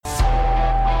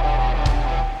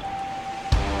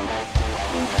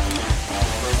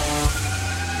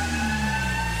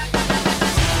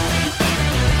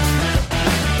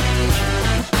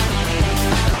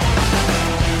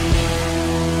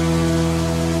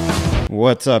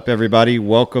What's up, everybody?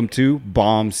 Welcome to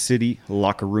Bomb City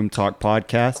Locker Room Talk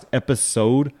Podcast,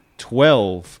 episode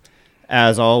 12.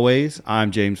 As always, I'm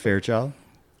James Fairchild.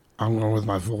 I'm going with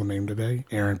my full name today,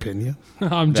 Aaron Pena.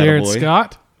 I'm Jared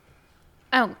Scott.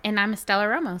 Oh, and I'm Estella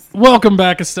Ramos. Welcome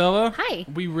back, Estella. Hi.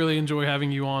 We really enjoy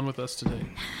having you on with us today.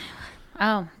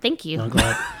 Oh, thank you.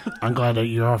 I'm glad that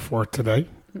you're off work today.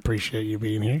 Appreciate you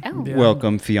being here. Oh, Yeah.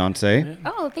 Welcome, fiance.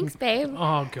 oh, thanks, babe.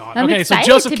 Oh, God. I'm okay, so excited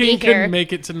Joseph to be King here. couldn't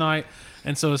make it tonight,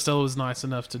 and so Estella was nice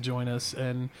enough to join us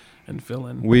and fill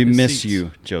in. We his miss seats.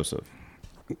 you, Joseph.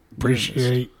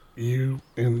 Appreciate you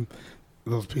and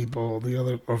those people, the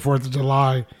other 4th of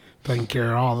July, taking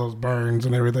care of all those burns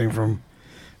and everything from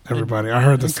everybody. I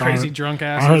heard the And crazy sirens. drunk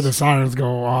asses. I heard the sirens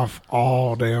go off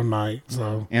all damn night.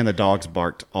 So And the dogs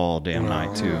barked all damn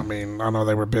night, too. I mean, I know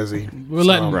they were busy. We're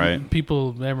letting Right. people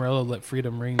of Amarillo let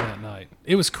freedom ring that night.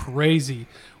 It was crazy.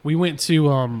 We went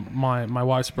to my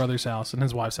wife's brother's house and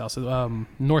his wife's house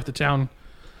north of town.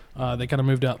 They kind of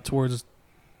moved out towards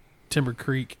Timber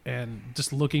Creek, and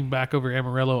just looking back over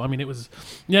Amarillo, I mean, it was,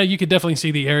 you could definitely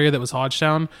see the area that was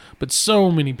Hodgetown, but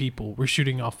so many people were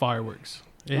shooting off fireworks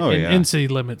in city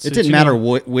limits. It didn't matter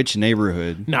which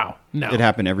neighborhood. No. It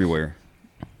happened everywhere.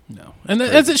 No. And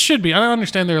as it should be. I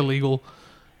understand they're illegal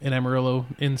in Amarillo,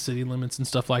 in city limits and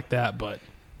stuff like that, but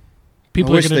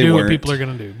people are going to do what people are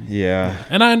going to do. Yeah.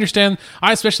 And I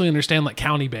especially understand like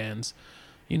county bans.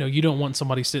 You know, you don't want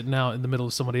somebody sitting out in the middle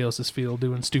of somebody else's field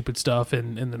doing stupid stuff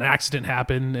and an accident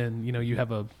happen and, you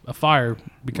have a fire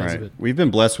because of it. We've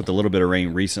been blessed with a little bit of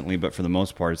rain recently, but for the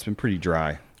most part, it's been pretty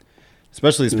dry.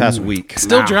 Especially this past week.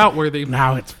 Still drought worthy.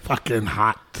 Now it's fucking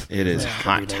hot. It is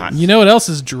hot. You know what else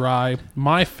is dry?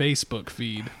 My Facebook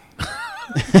feed.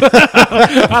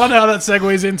 I don't know how that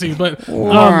segues into, but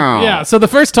Wow. So the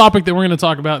first topic that we're going to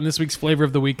talk about in this week's flavor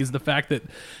of the week is the fact that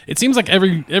it seems like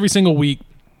every single week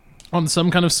on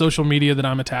some kind of social media that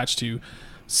I'm attached to,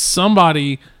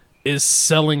 somebody is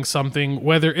selling something,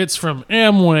 whether it's from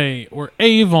Amway or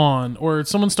Avon or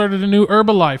someone started a new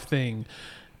Herbalife thing.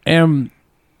 And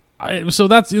so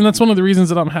that's one of the reasons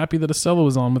that I'm happy that Estella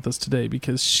was on with us today,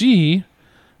 because she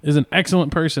is an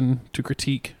excellent person to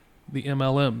critique the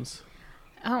MLMs.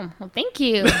 Oh, well, thank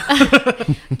you.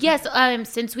 Yes,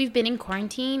 since we've been in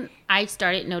quarantine, I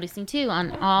started noticing too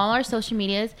on all our social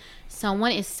medias,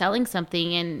 someone is selling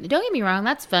something, and don't get me wrong,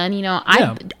 that's fun.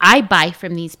 I buy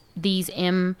from these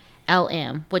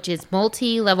MLM, which is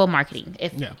multi-level marketing.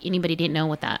 If anybody didn't know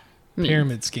what that means.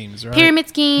 Pyramid schemes, right? Pyramid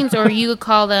schemes, or you could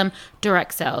call them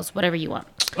direct sales, whatever you want.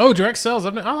 Oh, direct sales. I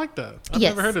like that. I've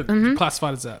Yes. never heard it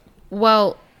classified as that.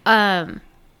 Well,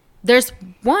 there's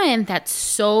one that's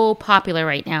so popular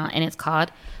right now, and it's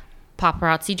called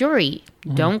paparazzi jewelry.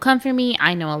 Don't come for me.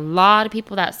 I know a lot of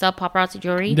people that sell paparazzi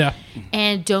jewelry. Yeah.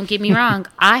 And don't get me wrong,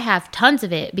 I have tons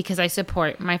of it because I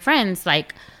support my friends.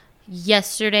 Like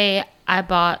yesterday, I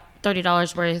bought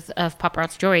 $30 worth of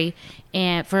paparazzi jewelry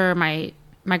and for my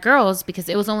girls, because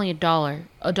it was only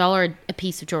 $1 a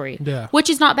piece of jewelry. Yeah. Which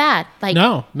is not bad. Like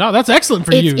No, that's excellent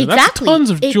for you. That's tons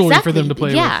of jewelry for them to play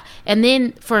with. Yeah. And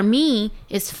then for me,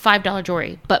 it's $5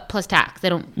 jewelry, but plus tax. They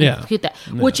don't compute that,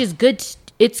 which is good.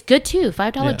 It's good too.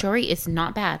 $5 jewelry is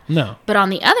not bad. No. But on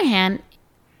the other hand,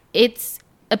 it's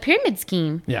a pyramid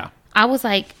scheme. Yeah. I was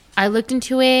like, I looked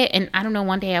into it, and I don't know,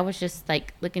 one day I was just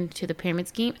like looking to the pyramid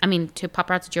scheme. I mean, to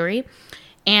paparazzi jewelry.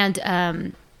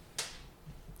 And,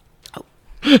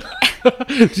 Did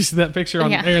you see that picture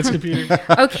on Aaron's computer?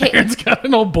 Okay. Aaron's got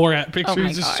an old Borat picture. Oh my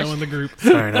He's just gosh. showing the group.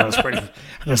 Sorry, that was pretty. I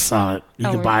just saw it. You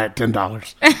can buy it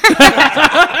 $10.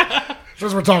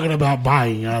 Since we're talking about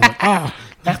buying, I was like,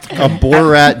 that's A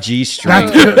Borat G-string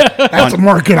that's a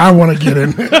market I want to get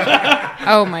in.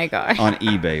 Oh my gosh. on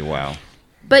eBay. Wow.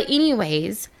 But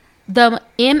anyways, the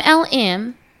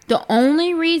MLM, the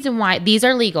only reason why these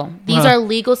are legal, are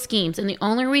legal schemes, and the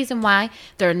only reason why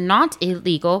they're not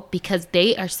illegal because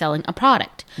they are selling a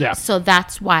product. Yeah. So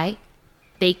that's why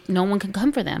no one can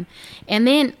come for them. And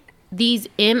then these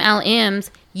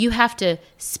MLMs, you have to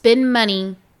spend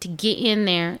money to get in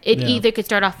there. It either could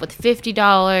start off with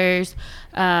 $50.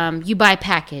 You buy a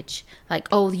package. Like,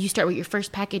 you start with your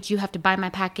first package. You have to buy my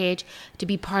package to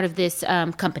be part of this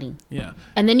company. Yeah.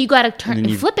 And then you got to turn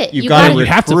and flip it. You got to You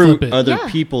have to flip recruit it. other Yeah.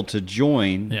 people to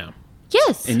join. Yeah.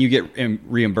 Yes. And you get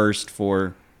reimbursed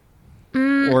for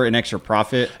or an extra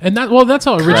profit. And that's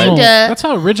how original. Kinda. That's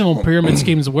how original pyramid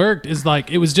schemes worked. Is like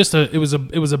it was a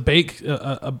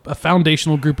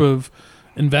foundational group of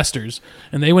investors,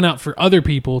 and they went out for other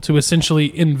people to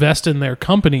essentially invest in their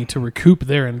company to recoup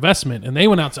their investment, and they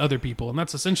went out to other people, and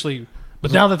that's essentially.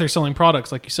 But now that they're selling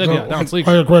products, like you said, now it's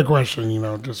legal. A quick question,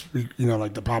 just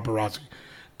like the paparazzi,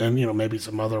 and maybe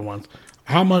some other ones.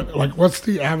 How much? Like, what's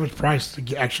the average price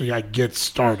to actually get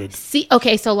started? See,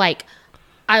 okay, so like,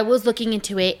 I was looking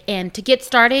into it, and to get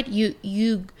started, you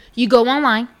go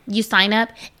online, you sign up,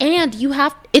 and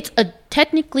it's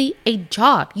technically a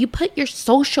job. You put your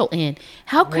social in.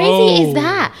 How crazy is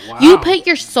that? Wow. You put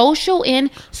your social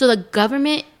in, so the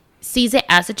government sees it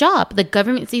as a job. The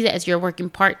government sees it as you're working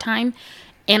part-time,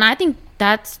 and I think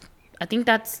that's.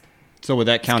 So would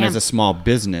that count Scam. as a small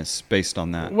business based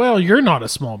on that? Well, you're not a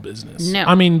small business. No.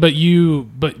 I mean, but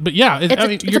yeah.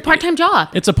 It's a part-time job.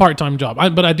 It's a part-time job.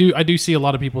 But I do see a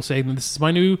lot of people saying this is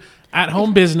my new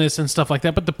at-home business and stuff like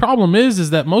that. But the problem is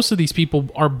that most of these people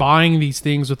are buying these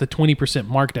things with a 20%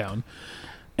 markdown,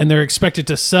 and they're expected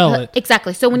to sell it.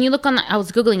 Exactly. So when you look I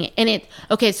was Googling it,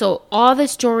 and so all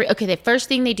this jewelry, the first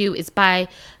thing they do is buy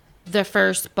the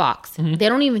first box. Mm-hmm. They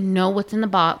don't even know what's in the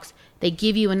box. They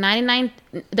give you a 99.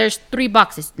 There's 3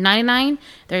 boxes. 99.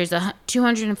 There's a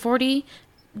 240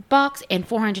 box and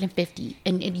 450.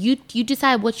 And you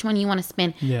decide which one you want to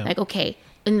spend. Yeah. Like, okay.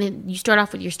 And then you start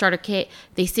off with your starter kit.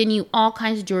 They send you all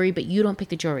kinds of jewelry, but you don't pick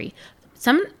the jewelry.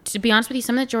 To be honest with you,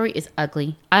 some of the jewelry is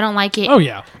ugly. I don't like it. Oh,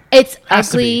 yeah. It's Has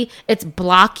to ugly. be. It's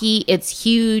blocky. It's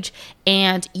huge.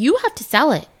 And you have to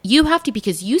sell it. You have to,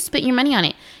 because you spent your money on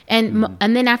it. And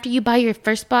and then after you buy your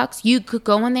first box, you could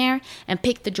go in there and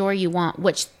pick the jewelry you want,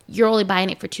 which you're only buying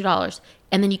it for $2.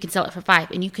 And then you can sell it for $5.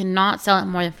 And you cannot sell it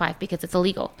more than $5 because it's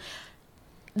illegal.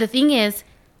 The thing is,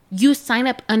 you sign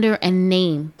up under a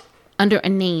name,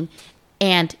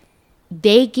 and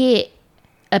they get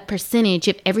a percentage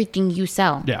of everything you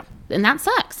sell. Yeah. And that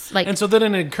sucks. Like, And so then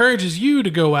it encourages you to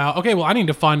go out. Okay, well, I need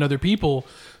to find other people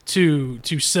to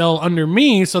sell under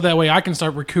me, so that way I can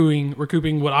start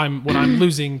recouping what I'm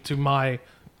losing to my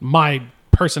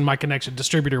person, my connection,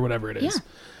 distributor, whatever it is. Yeah.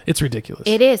 It's ridiculous.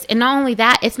 it is. And not only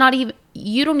that, it's not even,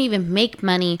 you don't even make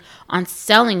money on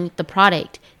selling the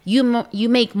product. You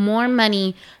make more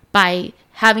money by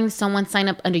having someone sign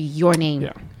up under your name.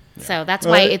 Yeah. So that's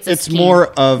why it's a scheme. more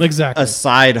of Exactly. a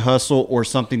side hustle or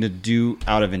something to do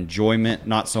out of enjoyment,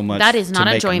 not so much That is not to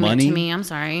make enjoyment money. to me. I'm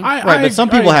sorry. Right, but some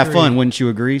people have agree. fun. Wouldn't you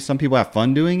agree? Some people have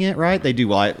fun doing it, right? They do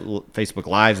Facebook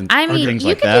Lives and I mean, things you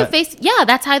like could that. do yeah,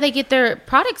 that's how they get their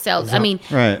product sales. I mean,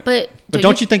 Right. but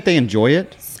don't you think they enjoy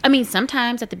it? I mean,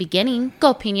 sometimes at the beginning,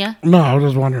 go Pina. No, I was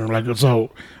just wondering, like, so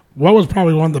what was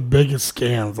probably one of the biggest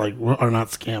scams, like, or not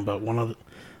scam, but one of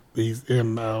these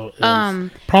ML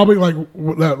is probably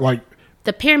like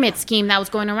The pyramid scheme that was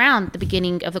going around at the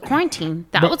beginning of the quarantine,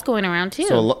 that was going around too.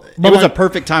 So it was a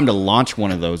perfect time to launch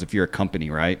one of those if you're a company,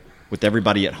 right? With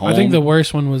everybody at home. I think the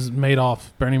worst one was Madoff,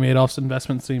 Bernie Madoff's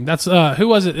investment scheme. That's who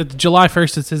was it? It's July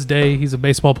 1st. It's his day. He's a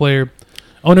baseball player,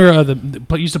 owner of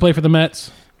used to play for the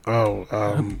Mets.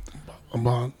 Bond.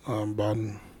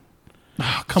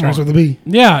 Come Starts on. with a B.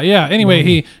 Yeah.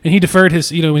 Anyway, he deferred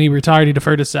his, when he retired, he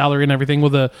deferred his salary and everything. Well,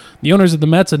 the owners of the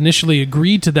Mets initially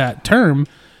agreed to that term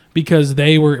because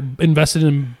they were invested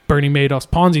in Bernie Madoff's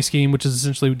Ponzi scheme, which is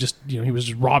essentially just, he was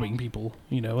just robbing people,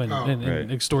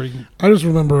 and extorting. I just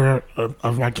remember,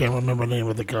 I can't remember the name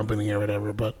of the company or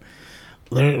whatever, but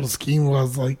their scheme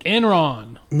was like,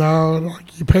 Enron. no,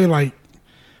 like you pay like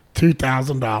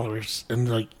 $2,000, and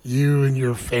like you and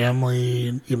your family,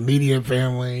 and your immediate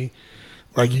family,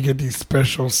 like you get these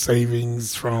special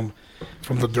savings from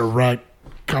the direct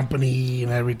company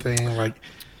and everything. Like,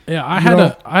 Yeah, I had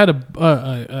a neighbor.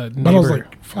 but I was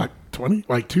like, fuck,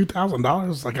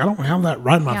 $2,000. Like, I don't have that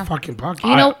right in my Yeah. fucking pocket.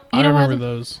 You know I remember what?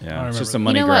 those. I Yeah, remember it's just a those.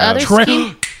 money You know what grab.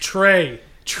 other-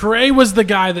 Trey was the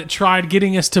guy that tried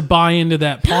getting us to buy into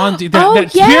that Ponzi, Oh,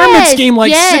 that pyramid yes, scheme like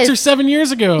yes. 6 or 7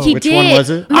 years ago. He Which did. one was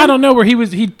it? I don't know where he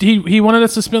wanted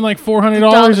us to spend like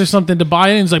 $400 or something to buy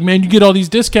it. And he's like, man, you get all these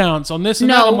discounts on this and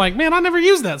that. No. I'm like, man, I never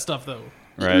used that stuff though.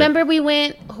 Right. Remember we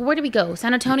went, where did we go?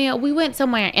 San Antonio? We went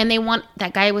somewhere, and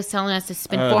that guy was telling us to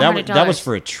spend $400. that was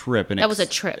for a trip. That was a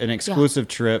trip. An exclusive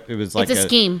trip. It was like It's a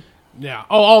scheme. Yeah.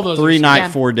 Oh, all those. 3-night,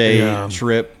 Yeah. 4-day Yeah.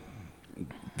 trip.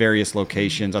 Various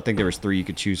locations. I think there was 3 you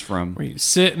could choose from. Where you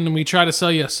sit and we try to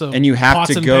sell you some And you have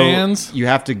pots to and go. pans. You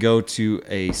have to go to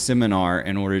a seminar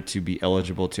in order to be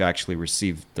eligible to actually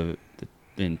receive the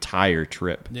entire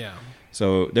trip. Yeah.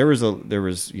 So there was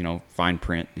fine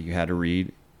print that you had to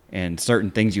read and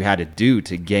certain things you had to do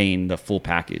to gain the full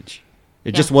package.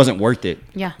 It just wasn't worth it.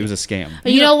 Yeah. It was a scam.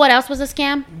 But you know what else was a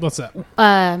scam? What's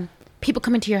that? People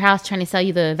coming to your house trying to sell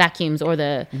you the vacuums or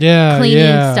the Yeah, cleaning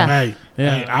yeah. stuff. Hey,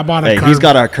 Yeah. hey, I bought a Hey, Kirby. he's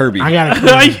got our Kirby. I got a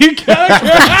Kirby. You got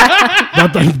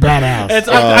That thing's badass.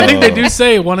 I think they do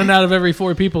say 1 out of every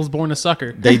 4 people is born a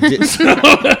sucker. They did.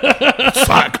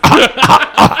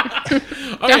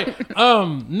 Okay.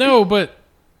 No, but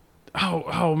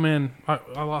oh man,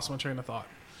 I lost my train of thought.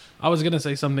 I was gonna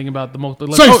say something about the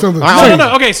multiple. Say something.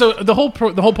 No. Okay, so the whole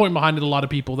point behind it, a lot of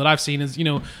people that I've seen is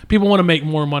people want to make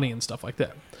more money and stuff like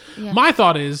that. Yeah. My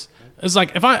thought is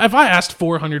like if I asked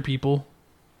 400 people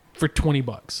for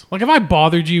 $20, like if I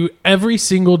bothered you every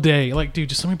single day, like dude,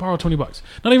 just let me borrow $20.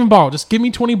 Not even borrow, just give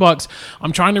me $20.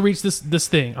 I'm trying to reach this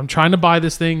thing. I'm trying to buy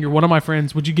this thing. You're one of my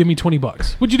friends. Would you give me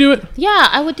 $20? Would you do it? Yeah,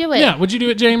 I would do it. Yeah. Would you do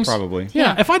it, James? Probably.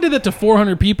 Yeah. If I did that to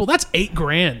 400 people, that's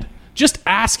 $8,000. Just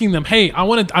asking them, hey, I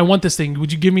want this thing.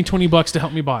 Would you give me $20 to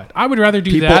help me buy it? I would rather do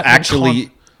People that.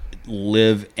 actually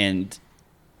live and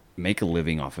make a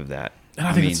living off of that. And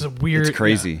I think it's a weird. It's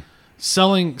crazy. Yeah.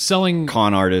 Selling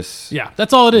Con artists. Yeah,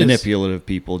 that's all it is. Manipulative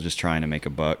people just trying to make a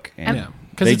buck, and Yeah.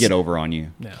 they get over on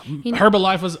you. Yeah.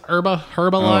 Herbalife was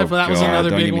Herbalife. That was another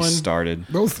don't big get me one. started.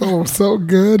 Those were so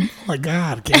good. Oh my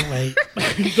God, I can't wait.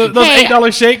 Those Hey,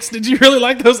 $8 shakes. Did you really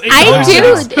like those $8 I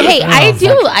shakes? do. Hey, I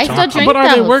do. I still drink But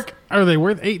those. are they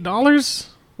worth $8?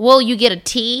 Well, you get a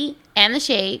tea and the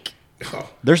shake.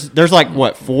 There's like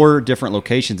what 4 different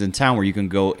locations in town where you can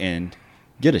go and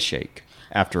get a shake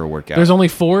after a workout. There's only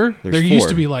 4. There's there used 4.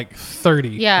 to be like 30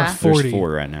 Yeah. or 40. There's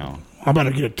 4 right now. I'm about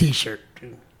to get a T-shirt.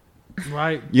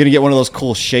 Right. You're gonna get one of those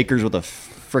cool shakers with a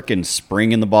freaking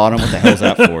spring in the bottom. What the hell's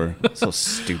that for? So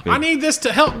stupid. I need this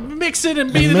to help mix it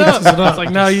and beat it Mixes up. it up. It's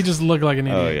like, no, you just look like an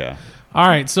idiot. Oh yeah. All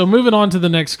right, so moving on to the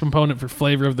next component for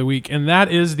flavor of the week, and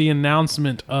that is the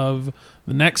announcement of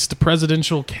the next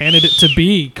presidential candidate to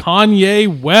be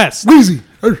Kanye West. Weezy.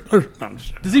 No, I'm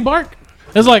just joking. Does he bark?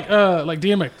 It's like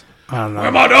DMX. I don't know.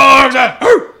 Where my dogs at?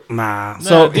 Nah.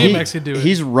 So DMX could do it.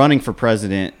 he's running for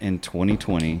president in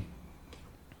 2020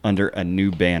 under a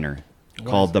new banner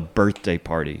called the Birthday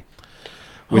Party,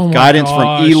 with Oh my guidance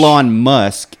gosh. from Elon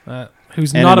Musk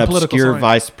Who's and not an a political obscure scientist.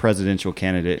 vice presidential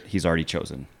candidate he's already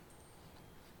chosen.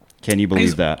 Can you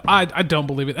believe that? I don't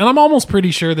believe it. And I'm almost pretty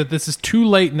sure that this is too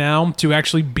late now to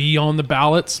actually be on the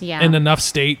ballots Yeah. in enough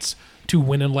states to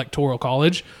win an electoral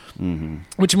college.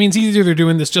 Which means he's either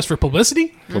doing this just for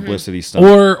publicity, Publicity stuff.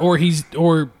 or he's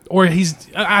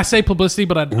I say publicity,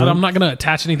 but I'm not going to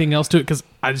attach anything else to it because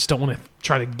I just don't want to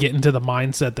try to get into the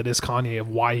mindset that is Kanye of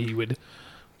why he would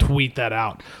tweet that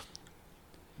out.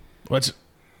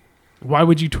 Why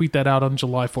would you tweet that out on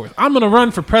July 4th? I'm going to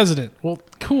run for president. Well,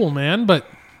 cool, man, but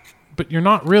you're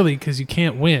not really because you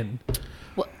can't win.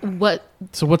 What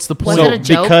So what's the was point? So, it a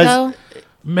joke because- though?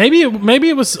 Maybe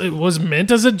it was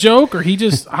meant as a joke, or he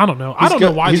just I don't know. I don't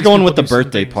know why he's these going people with the do certain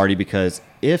birthday things. party because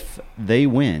if they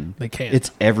win, They can't.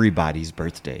 it's everybody's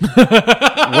birthday.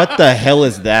 What the hell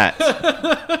is that?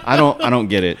 I don't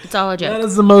get it. It's all a That joke.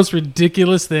 is the most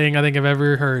ridiculous thing I think I've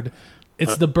ever heard.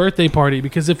 It's the birthday party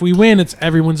because if we win, it's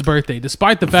everyone's birthday,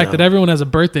 despite the fact that everyone has a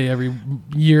birthday every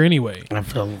year anyway. I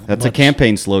feel That's a much-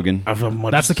 campaign slogan. I feel much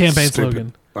That's the campaign stupid.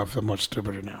 slogan. I feel much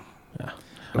stupider now.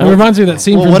 It reminds me of that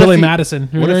scene Well, from what Billy if he- Madison.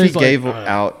 What if he He's like, gave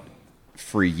out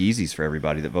free Yeezys for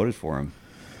everybody that voted for him?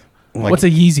 what's a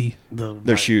Yeezy?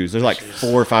 Their shoes. They're like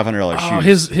 $400 or $500 Oh,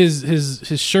 shoes. his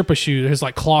Sherpa shoes, his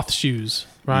like cloth shoes,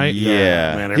 right?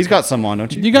 Yeah, man, he's got some on,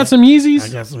 don't you? You got some Yeezys?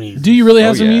 I got some Yeezys. Do you really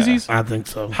have Oh, some yeah. Yeezys? I think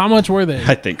so. How much were they?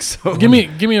 I think so. Give me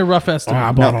a rough estimate.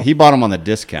 I bought No, them. he bought them on the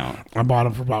discount. I bought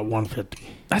them for about $150.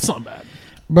 That's not bad.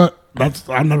 But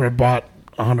I never bought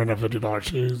 $150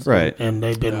 shoes. Right. And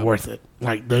they've been worth it.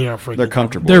 Like they are freaking. They're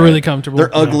comfortable. They're right? really comfortable. They're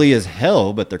ugly as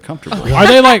hell, but they're comfortable. Are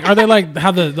they like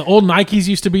how the old Nikes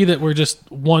used to be that were just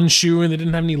one shoe and they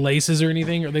didn't have any laces or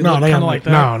anything? Or they No, look they kind of have like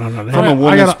no, that? no, no. They From have- a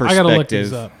woman's I gotta look these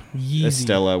perspective, up. Yeezy.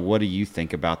 Estella, what do you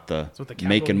think about the what the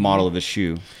make capital and model of the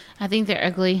shoe? I think they're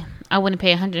ugly. I wouldn't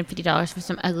pay $150 for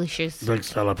some ugly shoes. Thanks,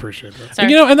 Stella. I appreciate that.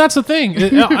 Sorry. You know, and that's the thing.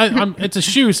 It's a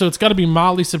shoe, so it's got to be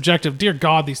mildly subjective. Dear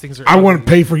God, these things are. I ugly. wouldn't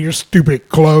pay for your stupid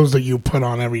clothes that you put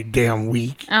on every damn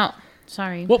week. Oh,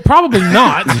 sorry. Well, probably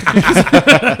not.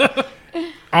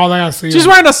 All I see. She's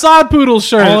wearing a sod poodle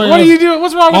shirt. All I What are got- you doing?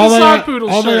 What's wrong with the sod poodle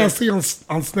all I shirt? see on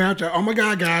Snapchat. Oh my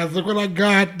God, guys! Look what I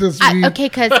got this week. Okay,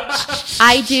 because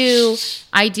I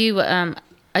do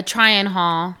a try-on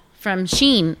haul from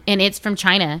Shein, and it's from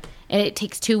China, and it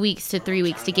takes 2 weeks to 3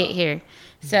 weeks to get here.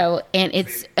 So, and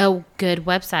it's a good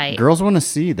website. Girls want to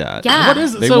see that. Yeah. What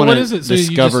is it? They So want what to is it? So you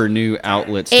discover new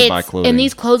outlets to buy It's, clothing. and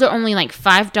these clothes are only like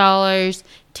 $5,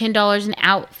 $10 an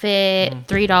outfit,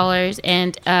 $3,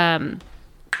 and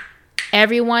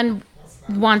everyone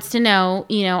wants to know,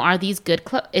 are these good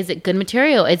clothes? Is it good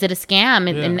material? Is it a scam?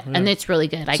 And it's really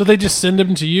good. So they just send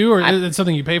them to you, or is it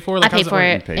something you pay for? I Like, pay how's for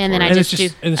work? it, pay and for then it. I And just do.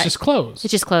 it's just clothes.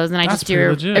 It's just clothes, and I That's just do pretty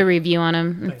legit. a review on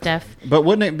them and stuff. But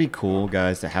wouldn't it be cool,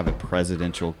 guys, to have a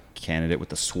presidential candidate with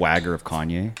the swagger of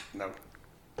Kanye? No.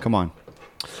 Come on.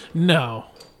 No.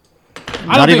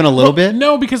 Not even a little bit?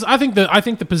 No, because I think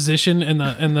the position and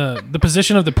the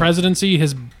position of the presidency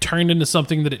has turned into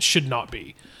something that it should not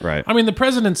be. Right. I mean, the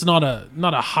president's not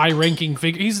a high-ranking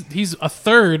figure. He's a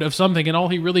third of something, and all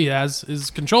he really has is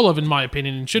control of, in my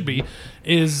opinion, and should be,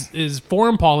 is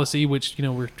foreign policy, which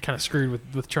we're kind of screwed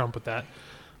with Trump with that.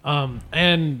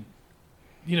 And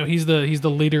he's the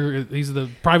leader. He's the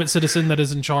private citizen that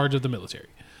is in charge of the military.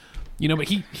 But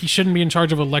he shouldn't be in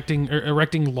charge of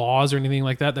erecting laws or anything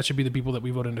like that. That should be the people that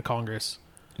we vote into Congress.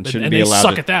 And shouldn't and be they allowed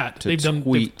suck to, at that. to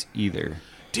tweet either.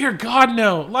 Dear God,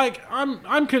 no! Like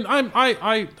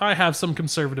I have some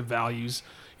conservative values.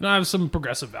 I have some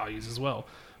progressive values as well.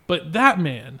 But that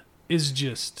man is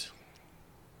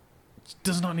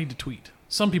does not need to tweet.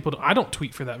 Some people I don't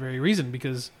tweet for that very reason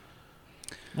because,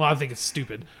 I think it's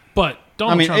stupid. But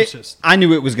Donald Trump's just. I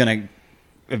knew it was going to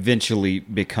eventually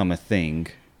become a thing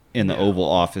in the Oval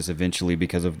Office eventually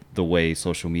because of the way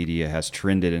social media has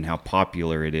trended and how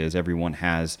popular it is. Everyone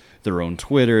has their own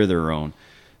Twitter, their own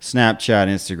Snapchat,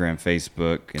 Instagram,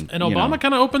 Facebook. And Obama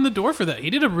kind of opened the door for that. He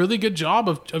did a really good job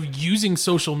of using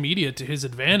social media to his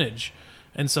advantage.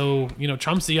 And so,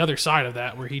 Trump's the other side of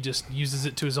that where he just uses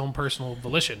it to his own personal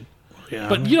volition. Yeah.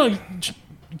 But,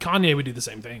 Kanye would do the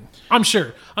same thing. I'm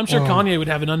sure Kanye would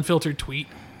have an unfiltered tweet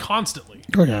constantly.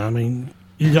 Oh, yeah.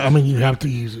 You have to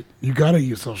use it. You got to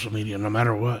use social media no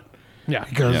matter what. Yeah.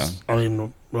 Because,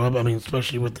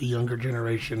 especially with the younger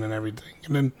generation and everything.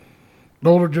 And then the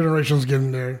older generation's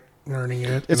getting there, learning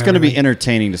it. It's going to be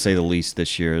entertaining to say the least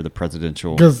this year, the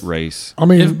presidential race.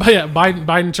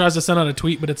 Biden tries to send out a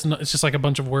tweet, but it's just like a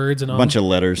bunch of words and a bunch of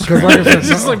letters. Because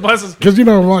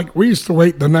we used to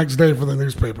wait the next day for the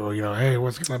newspaper. Hey,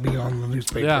 what's going to be on the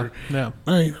newspaper? Yeah.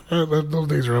 Hey, those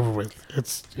days are over with.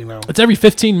 It's It's every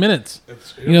 15 minutes.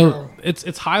 It's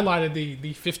highlighted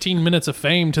the 15 minutes of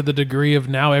fame to the degree of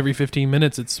now every 15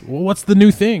 minutes. It's what's the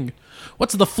new thing?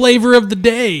 What's the flavor of the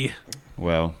day?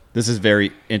 Well, this is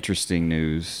very interesting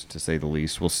news, to say the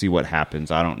least. We'll see what happens.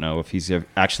 I don't know if he's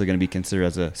actually going to be considered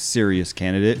as a serious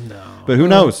candidate. No. But who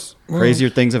knows? Crazier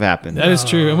things have happened. That is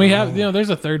true. And we have,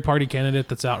 there's a third-party candidate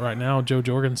that's out right now, Joe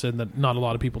Jorgensen, that not a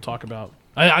lot of people talk about.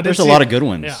 There's a lot of good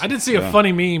ones. Yeah, I did see a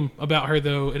funny meme about her,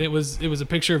 though, and it was a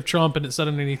picture of Trump, and it said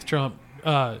underneath Trump,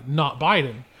 not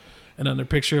Biden. And under a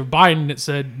picture of Biden, it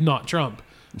said, not Trump.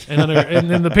 And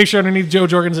then the picture underneath Joe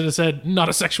Jorgensen, it said, not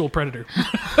a sexual predator.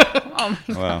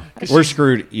 Wow. We're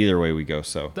screwed either way we go,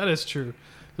 so. That is true.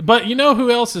 But you know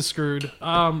who else is screwed?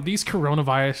 These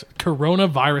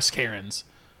coronavirus Karens.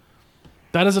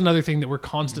 That is another thing that we're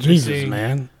constantly seeing.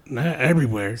 Man. Not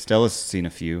everywhere. Stella's seen a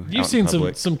few. You've seen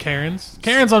some Karens.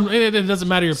 Karens on it doesn't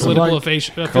matter your political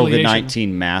affiliation.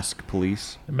 COVID-19 mask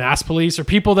police. Mask police or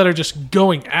people that are just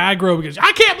going aggro because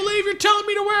I can't believe you're telling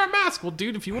me to wear a mask. Well,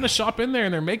 dude, if you want to shop in there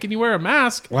and they're making you wear a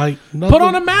mask, put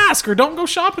on a mask or don't go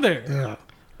shop there.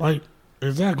 Yeah.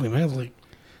 Exactly, man.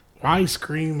 Why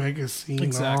scream, make a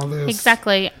scene, all this?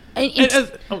 Exactly.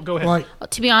 Go ahead.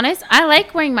 To be honest, I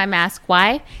like wearing my mask.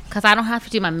 Why? Because I don't have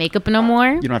to do my makeup no more.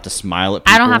 You don't have to smile at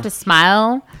people. I don't have to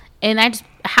smile. And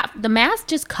the mask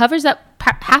just covers up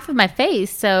half of my face.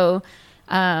 So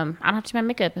I don't have to do my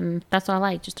makeup. And that's all I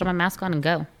like. Just throw my mask on and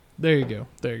go. There you go.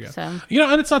 So.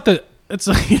 And it's not that. It's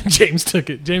like James took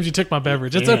it. James, you took my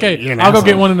beverage. It's okay. I'll go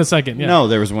get one in a second. Yeah. No,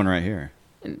 there was one right here.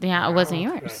 Yeah, it wasn't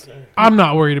yours. I'm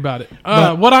not worried about it.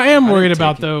 What I am worried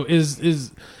about though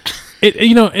is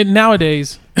it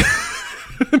nowadays.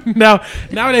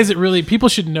 Nowadays it really people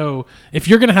should know if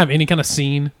you're gonna have any kind of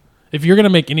scene, if you're gonna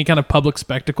make any kind of public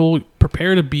spectacle,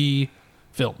 prepare to be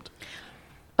filmed.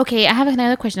 Okay, I have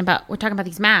another question we're talking about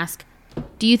these masks.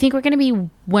 Do you think we're gonna be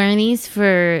wearing these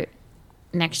for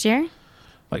next year?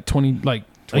 Like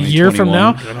a year from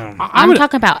now? I'm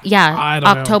talking about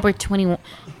October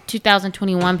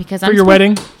 2021 because for your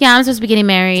wedding? Yeah, I'm supposed to be getting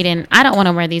married and I don't want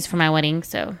to wear these for my wedding,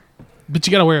 so. But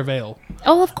you got to wear a veil.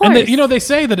 Oh, of course. And they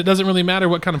say that it doesn't really matter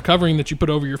what kind of covering that you put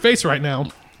over your face right now.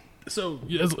 So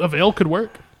a veil could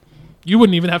work. You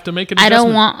wouldn't even have to make an adjustment. I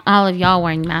don't want all of y'all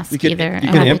wearing masks either.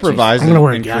 You can improvise. I'm going to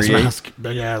wear a gas mask.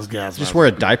 Big ass gas mask. Just wear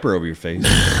a diaper over your face.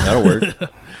 That'll work.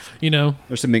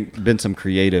 There's been some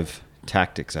creative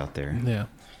tactics out there. Yeah.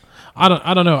 I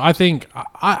don't know. I think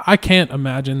I can't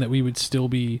imagine that we would still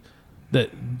be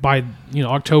that by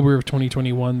October of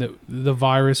 2021 that the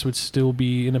virus would still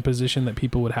be in a position that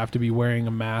people would have to be wearing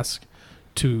a mask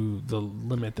to the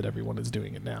limit that everyone is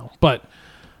doing it now. But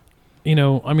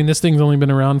this thing's only been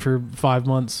around for 5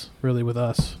 months, really, with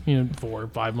us. 4 or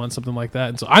 5 months, something like that.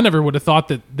 And so I never would have thought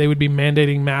that they would be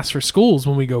mandating masks for schools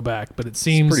when we go back. But it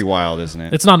seems it's pretty wild, isn't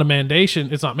it? It's not a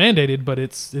mandation. It's not mandated, but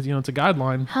it's a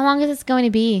guideline. How long is this going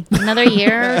to be? Another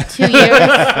year? 2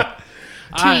 years?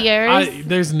 2 years.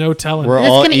 There's no telling. We're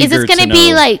all Is this eager gonna to be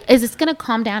know. like? Is this gonna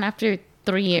calm down after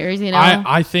 3 years? You know.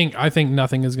 I think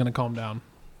nothing is going to calm down.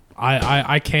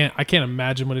 I can't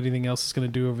imagine what anything else is going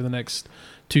to do over the next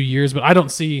 2 years. But I don't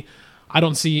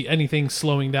see anything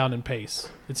slowing down in pace.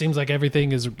 It seems like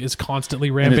everything is constantly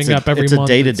And ramping up every it's month.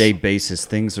 a day-to-day basis.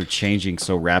 Things are changing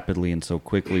so rapidly and so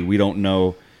quickly. We don't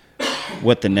know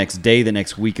what the next day, the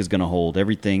next week is going to hold.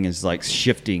 Everything is like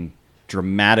shifting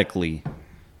dramatically,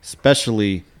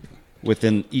 especially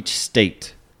within each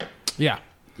state. Yeah.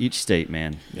 Each state,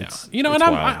 man. Yeah, It's and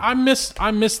wild.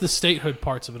 I miss the statehood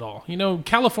parts of it all.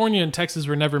 California and Texas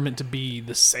were never meant to be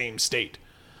the same state.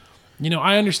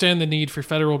 I understand the need for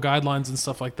federal guidelines and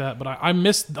stuff like that, but I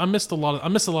missed a lot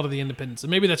of the independence, and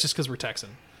maybe that's just because we're Texan.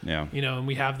 Yeah. And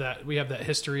we have that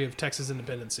history of Texas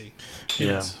independency.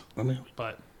 Yeah. I mean,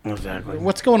 But exactly.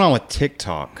 What's going on with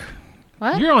TikTok?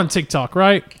 What? you're on TikTok,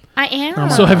 right? I am.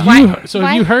 So have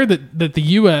Why- you heard that the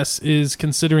U.S. is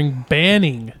considering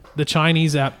banning the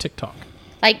Chinese app TikTok?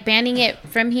 like banning it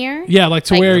from here? Yeah, like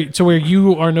to Like- where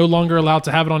you are no longer allowed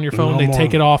to have it on your phone. No They more.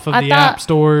 take it off of I the thought- app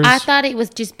stores. I thought it was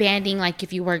just banning like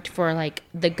if you worked for like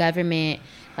the government,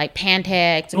 like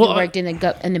Pantex, or Well, you worked in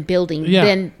the building, yeah.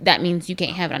 then that means you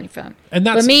can't have it on your phone. And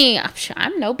that's- but me,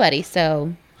 I'm nobody,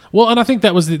 so Well, and I think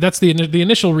that's the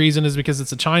initial reason is because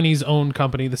it's a Chinese-owned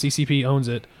company. The CCP owns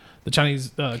it. The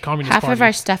Chinese Communist half Party. of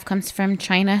our stuff comes from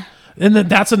China. And then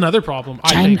that's another problem.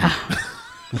 China.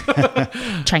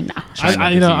 China.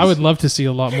 I would love to see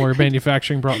a lot more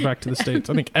manufacturing brought back to the States.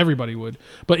 I think everybody would.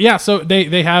 But yeah, so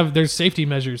there's safety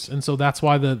measures, and so that's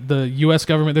why the U.S.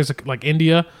 government, like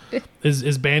India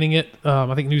is banning it.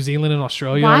 I think New Zealand and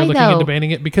Australia Why, are looking though? into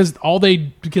banning it because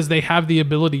they have the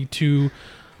ability to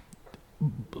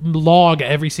log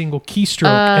every single keystroke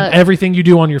and everything you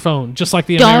do on your phone, just like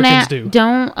the Americans do.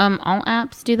 Don't all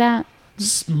apps do that?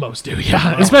 Most do,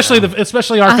 yeah.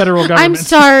 Especially our federal government. I'm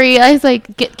sorry. I was like,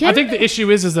 I think the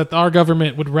issue is that our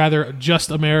government would rather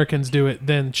just Americans do it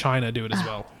than China do it as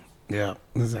well. Yeah,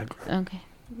 exactly. okay.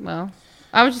 Well,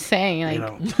 I was just saying, like, You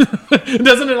know,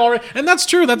 Doesn't it already? And that's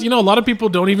true. That's a lot of people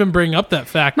don't even bring up that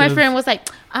fact. my of- friend was like,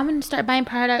 I'm going to start buying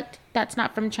product that's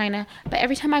not from China. But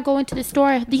every time I go into the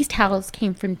store, these towels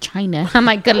came from China. I'm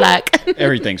like, good luck.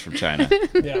 Everything's from China.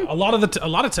 Yeah, a lot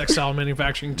of textile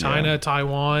manufacturing, China,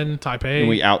 Taiwan, Taipei. And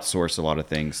we outsource a lot of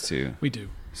things too. We do.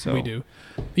 So- We do.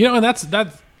 And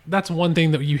that's one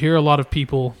thing that you hear a lot of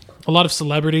people, a lot of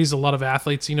celebrities, a lot of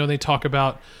athletes, they talk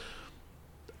about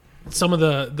some of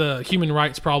the human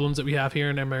rights problems that we have here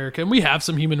in America. And we have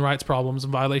some human rights problems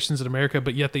and violations in America,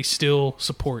 but yet they still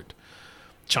support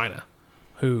China,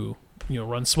 who,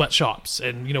 run sweatshops.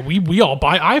 And, we all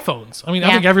buy iPhones. I mean, I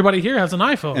Yeah. think everybody here has an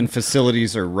iPhone. And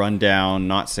facilities are run down,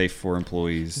 not safe for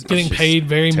employees. Getting It's just paid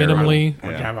very terrible. minimally.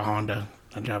 I drive a Honda.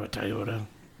 I drive a Toyota.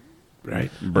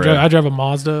 Right. Bruh. I drive a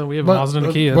Mazda. We have a Mazda and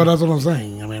a Kia. But that's what I'm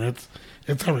saying. I mean, it's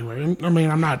everywhere. I mean,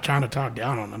 I'm not trying to talk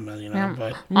down on them, Yeah.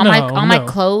 but all my No.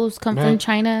 clothes come from Well-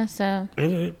 China, so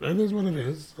it is what it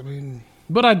is. I mean,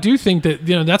 But I do think that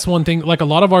that's one thing. Like a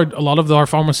lot of our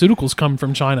pharmaceuticals come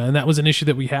from China, and that was an issue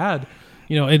that we had.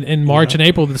 In March and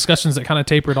April, the discussions that kind of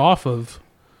tapered off of.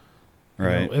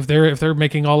 Right. If they're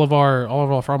making all of our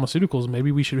pharmaceuticals,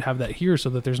 maybe we should have that here so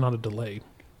that there's not a delay.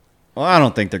 Well, I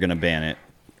don't think they're going to ban it.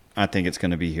 I think it's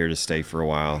going to be here to stay for a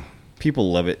while.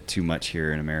 People love it too much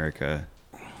here in America.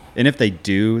 And if they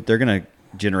do, they're going to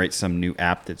generate some new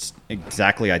app that's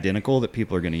exactly identical that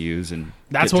people are going to use, and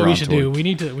That's get what we drawn should do. towards. We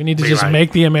need to just Rewrite.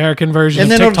 make the American version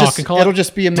And of then TikTok and call it'll it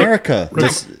just be America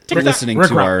listening Rick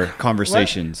to Rock. our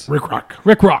conversations. Rick Rock.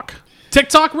 Rick Rock.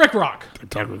 TikTok Rick Rock.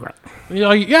 TikTok Rick Rock.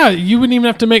 Yeah, you wouldn't even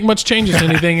have to make much changes to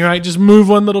anything, right? Just move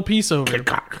one little piece over. Kid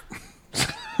cock.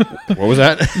 What was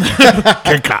that?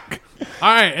 Kid cock.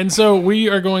 All right, and so we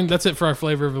are going. That's it for our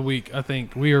flavor of the week. I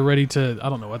think we are ready to. I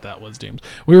don't know what that was, James.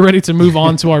 We were ready to move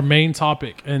on to our main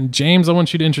topic. And James, I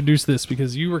want you to introduce this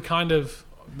because you were kind of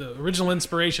the original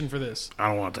inspiration for this. I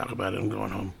don't want to talk about it. I'm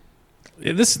going home.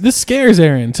 This scares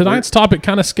Aaron. Tonight's topic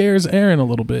kind of scares Aaron a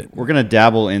little bit. We're going to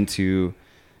dabble into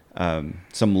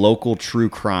some local true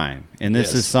crime. And this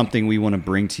Yes. is something we want to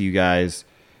bring to you guys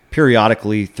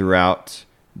periodically throughout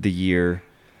the year.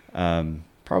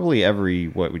 Probably every,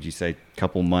 what would you say,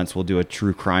 couple months we'll do a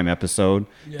true crime episode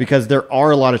because there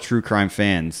are a lot of true crime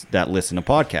fans that listen to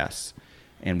podcasts.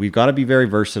 And we've got to be very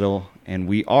versatile, and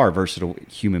we are versatile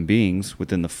human beings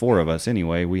within the four of us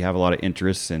anyway. We have a lot of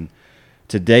interests, and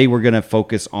today we're going to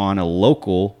focus on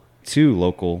two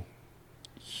local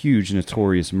huge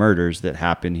notorious murders that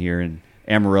happened here in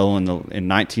Amarillo in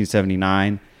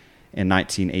 1979 and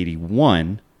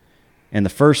 1981. And the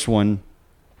first one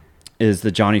is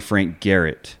the Johnny Frank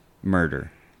Garrett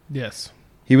murder. Yes.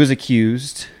 He was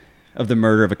accused of the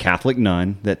murder of a Catholic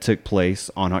nun that took place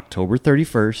on October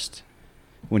 31st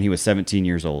when he was 17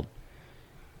 years old.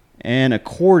 And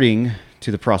according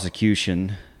to the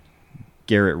prosecution,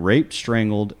 Garrett raped,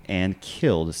 strangled, and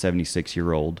killed a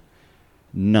 76-year-old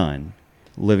nun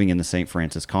living in the St.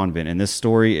 Francis convent. And this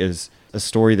story is a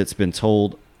story that's been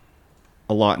told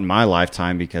a lot in my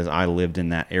lifetime because I lived in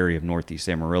that area of Northeast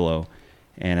Amarillo.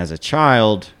 And as a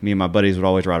child, me and my buddies would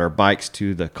always ride our bikes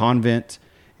to the convent.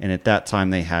 And at that time,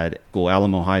 they had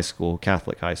Alamo High School,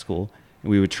 Catholic high school.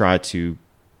 And we would try to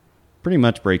pretty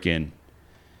much break in.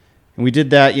 And we did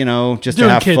that, just Doing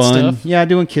to have kid fun. stuff. Yeah,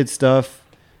 doing kid stuff,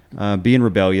 being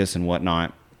rebellious and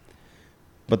whatnot.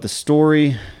 But the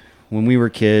story when we were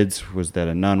kids was that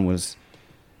a nun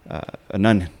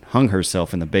hung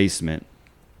herself in the basement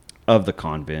of the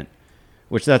convent,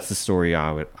 which that's the story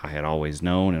I had always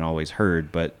known and always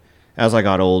heard. But as I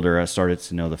got older, I started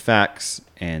to know the facts,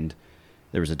 and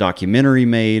there was a documentary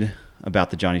made about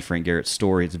the Johnny Frank Garrett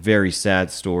story. It's a very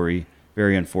sad story,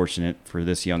 very unfortunate for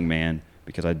this young man,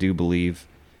 because I do believe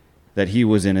that he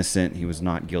was innocent. He was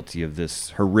not guilty of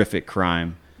this horrific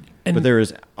crime. But there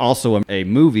is also a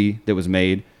movie that was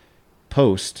made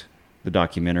post the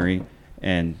documentary.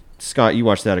 And Scott, you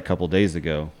watched that a couple days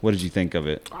ago. What did you think of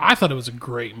it? I thought it was a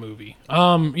great movie.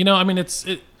 What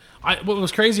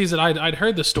was crazy is that I'd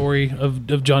heard the story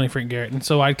of Johnny Frank Garrett, and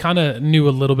so I kind of knew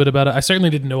a little bit about it. I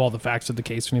certainly didn't know all the facts of the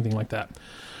case or anything like that.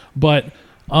 But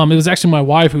it was actually my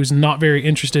wife, who's not very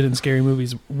interested in scary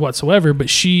movies whatsoever, but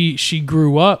she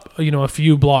grew up, a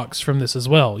few blocks from this as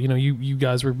well. You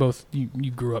guys were both,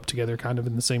 you grew up together kind of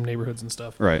in the same neighborhoods and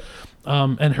stuff. Right.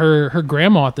 And her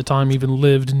grandma at the time even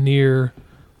lived near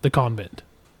the convent.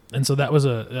 And so that was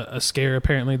a scare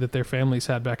apparently that their families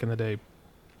had back in the day.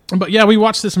 But yeah, we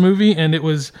watched this movie, and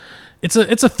it's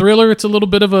a thriller. It's a little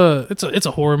bit of it's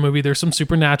a horror movie. There's some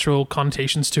supernatural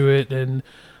connotations to it, and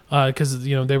because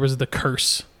there was the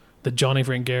curse that Johnny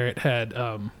Frank Garrett had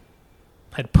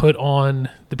put on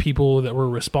the people that were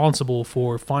responsible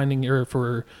for finding or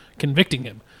for convicting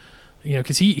him.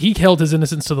 Because he held his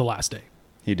innocence to the last day.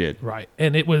 He did. Right,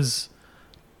 and it was,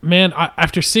 man.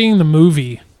 After seeing the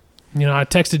movie, I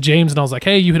texted James and I was like,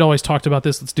 "Hey, you had always talked about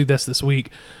this. Let's do this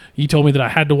week." He told me that I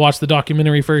had to watch the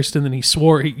documentary first, and then he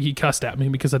swore he cussed at me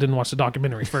because I didn't watch the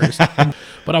documentary first.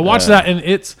 But I watched that, and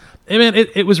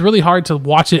it was really hard to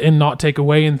watch it and not take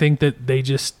away and think that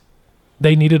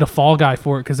they needed a fall guy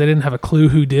for it because they didn't have a clue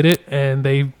who did it, and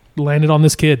they landed on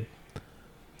this kid.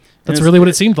 That's really what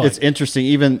it seemed like. It's interesting.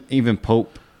 Even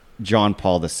Pope John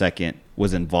Paul II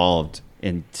was involved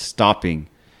in stopping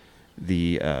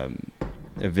the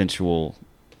eventual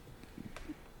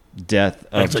death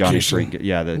of Johnny Frank.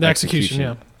 Yeah, the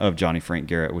execution of Johnny Frank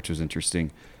Garrett, which was interesting.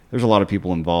 There's a lot of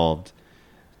people involved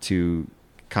to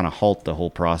kind of halt the whole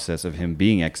process of him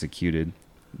being executed,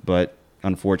 but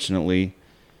unfortunately,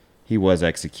 he was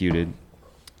executed,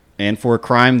 and for a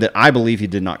crime that I believe he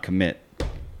did not commit.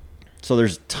 So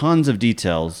there's tons of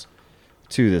details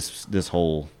to this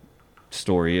whole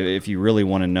story. If you really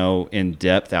want to know in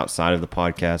depth outside of the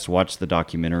podcast, watch the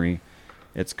documentary.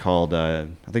 It's called, I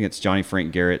think it's Johnny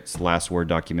Frank Garrett's Last Word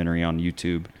documentary on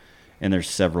YouTube, and there's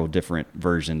several different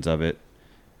versions of it,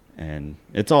 and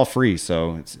it's all free,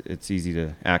 so it's easy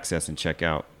to access and check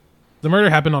out. The murder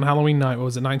happened on Halloween night. What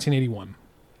was it, 1981,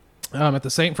 at the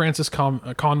St. Francis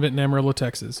Convent in Amarillo,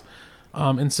 Texas.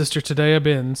 And Sister Tadea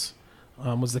Benz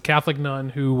was the Catholic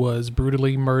nun who was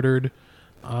brutally murdered,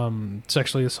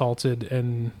 sexually assaulted,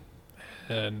 and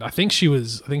I think she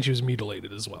was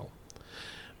mutilated as well.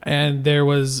 And there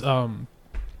was, in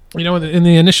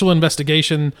the initial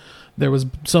investigation, there was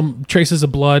some traces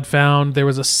of blood found. There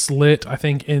was a slit, I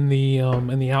think, in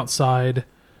the outside.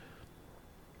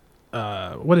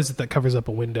 What is it that covers up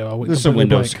a window? There's a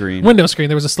window screen. Window screen.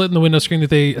 There was a slit in the window screen that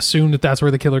they assumed that's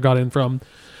where the killer got in from.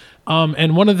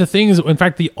 And one of the things, in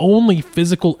fact, the only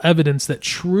physical evidence that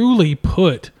truly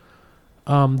put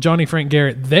Johnny Frank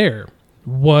Garrett there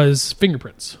was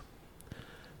fingerprints.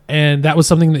 And that was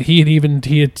something that he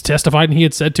had testified and he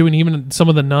had said to, and even some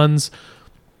of the nuns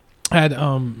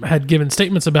had given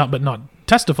statements about, but not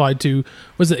testified to,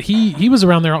 was that he was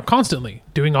around there constantly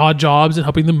doing odd jobs and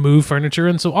helping them move furniture,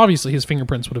 and so obviously his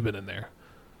fingerprints would have been in there.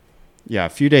 Yeah, a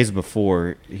few days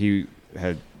before, he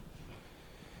had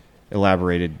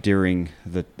elaborated during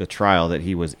the trial that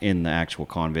he was in the actual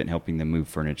convent helping them move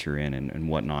furniture in and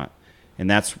whatnot, and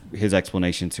that's his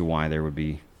explanation to why there would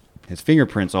be his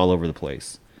fingerprints all over the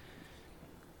place.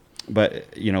 But,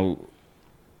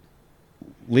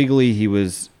 legally he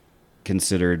was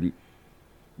considered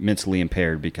mentally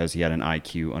impaired because he had an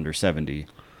IQ under 70.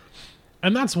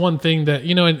 And that's one thing that,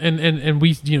 and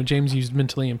we, James used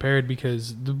mentally impaired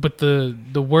but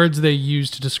the words they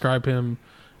used to describe him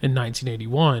in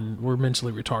 1981 were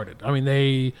mentally retarded. I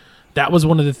mean, that was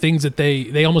one of the things that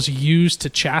they almost used to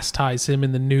chastise him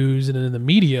in the news and in the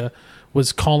media,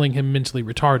 was calling him mentally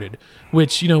retarded,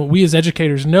 which, we as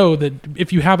educators know that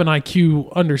if you have an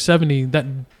IQ under 70, that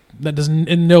doesn't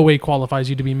in no way qualifies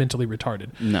you to be mentally retarded.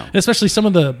 No. And especially some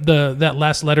of that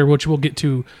last letter, which we'll get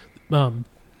to,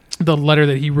 the letter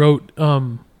that he wrote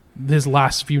his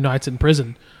last few nights in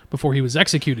prison before he was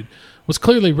executed, was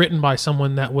clearly written by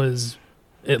someone that was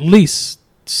at least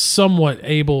somewhat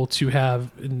able to have,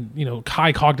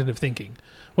 high cognitive thinking.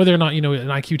 Whether or not, an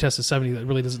IQ test is 70, that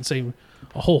really doesn't say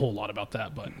a whole lot about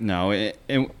that. But no,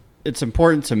 it's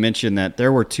important to mention that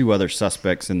there were 2 other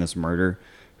suspects in this murder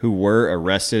who were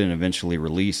arrested and eventually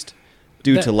released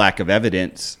due to lack of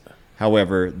evidence.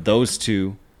 However, those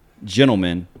 2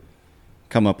 gentlemen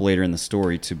come up later in the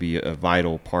story to be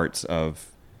vital parts of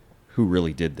who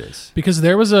really did this. Because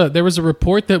there was a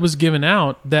report that was given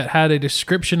out that had a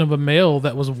description of a male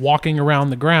that was walking around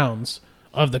the grounds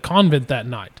of the convent that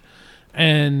night.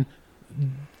 And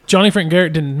Johnny Frank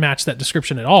Garrett didn't match that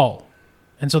description at all.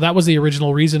 And so that was the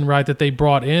original reason, right, that they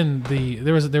brought in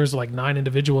there was like 9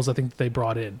 individuals, I think, that they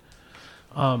brought in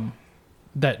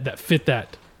that fit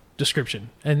that description.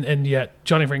 And yet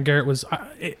Johnny Frank Garrett was,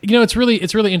 it's really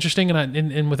interesting,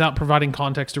 and without providing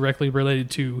context directly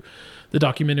related to the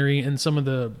documentary and some of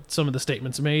the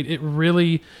statements made, it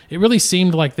really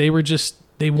seemed like they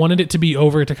wanted it to be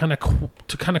over to kind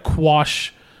of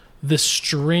quash the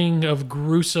string of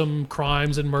gruesome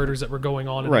crimes and murders that were going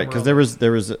on. Right, because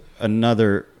there was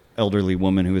another elderly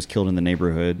woman who was killed in the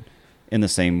neighborhood in the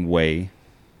same way,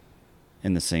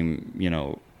 in the same,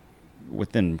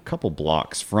 within a couple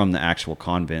blocks from the actual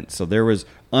convent. So there was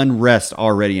unrest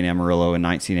already in Amarillo in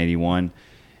 1981,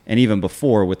 and even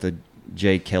before with the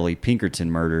J. Kelly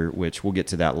Pinkerton murder, which we'll get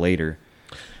to that later.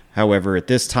 However, at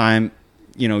this time,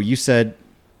 you said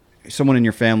someone in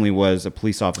your family was a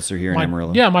police officer here in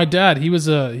Amarillo. Yeah, my dad, he was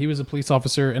a police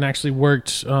officer and actually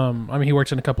worked, he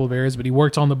worked in a couple of areas, but he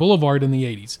worked on the boulevard in the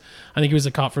 80s. I think he was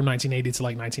a cop from 1980 to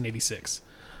like 1986.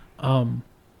 And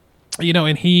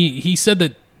he said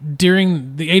that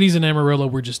during the 80s in Amarillo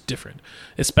were just different,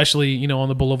 especially, on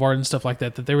the boulevard and stuff like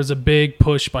that there was a big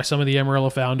push by some of the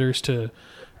Amarillo founders to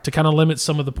kind of limit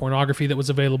some of the pornography that was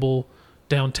available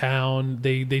downtown.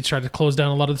 They tried to close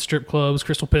down a lot of the strip clubs,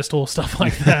 Crystal Pistol, stuff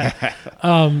like that.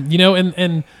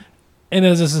 And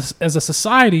as a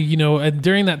society, and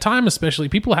during that time especially,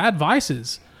 people had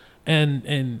vices, and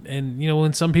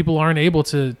when some people aren't able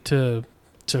to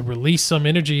release some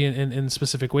energy in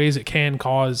specific ways, it can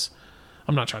cause.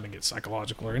 I'm not trying to get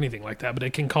psychological or anything like that, but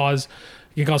it can cause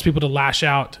people to lash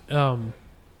out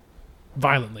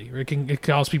violently, or it can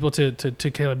cause people to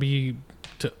kind of be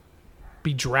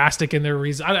drastic in their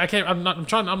reason. I'm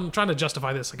trying to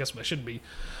justify this, I guess, but I shouldn't be.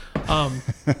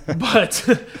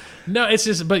 But no, it's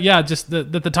just. But yeah, just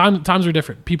the times were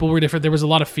different. People were different. There was a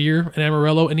lot of fear in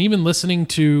Amarillo, and even listening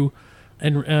to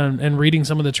and reading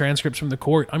some of the transcripts from the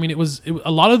court. I mean,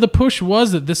 a lot of the push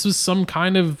was that this was some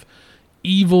kind of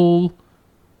evil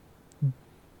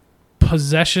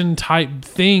possession type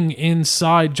thing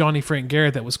inside Johnny Frank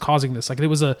Garrett that was causing this. Like it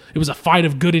was a fight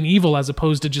of good and evil as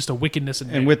opposed to just a wickedness.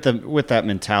 And with that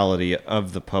mentality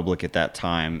of the public at that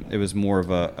time, it was more of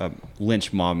a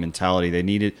lynch mob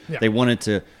mentality. They wanted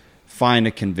to find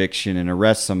a conviction and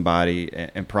arrest somebody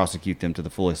and prosecute them to the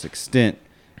fullest extent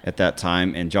at that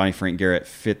time. And Johnny Frank Garrett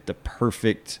fit the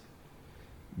perfect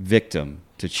victim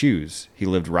to choose. He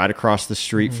lived right across the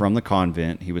street from the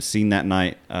convent. He was seen that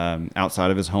night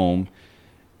outside of his home,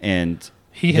 and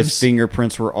his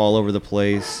fingerprints were all over the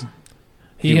place.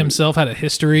 He himself had a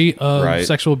history of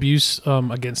sexual abuse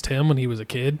against him when he was a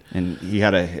kid, and he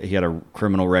had a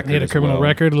criminal record. He had a criminal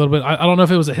record a little bit. I don't know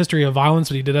if it was a history of violence,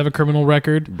 but he did have a criminal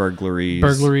record,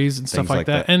 burglaries, and stuff like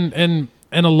that. And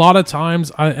a lot of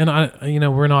times,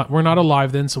 we're not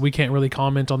alive then, so we can't really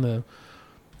comment on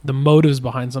the motives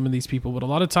behind some of these people. But a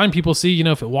lot of time, people see,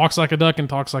 if it walks like a duck and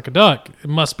talks like a duck, it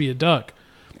must be a duck,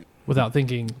 without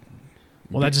thinking,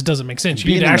 well, that just doesn't make sense.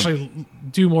 You need to actually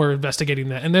do more investigating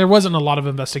that. And there wasn't a lot of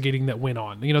investigating that went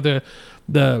on.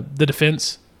 The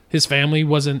defense, his family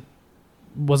wasn't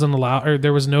allowed, or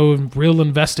there was no real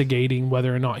investigating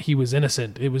whether or not he was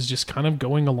innocent. It was just kind of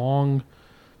going along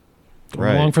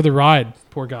for the ride.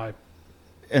 Poor guy.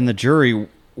 And the jury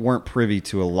weren't privy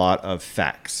to a lot of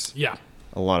facts. Yeah.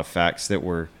 A lot of facts that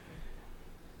were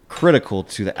critical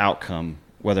to the outcome,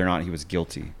 whether or not he was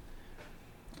guilty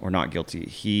or not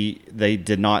guilty. They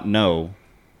did not know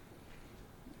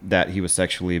that he was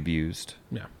sexually abused.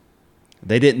 Yeah.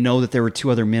 They didn't know that there were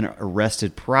 2 other men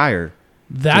arrested prior.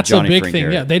 That's a Johnny big Frank thing.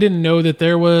 Garrett. Yeah, they didn't know that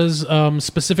there was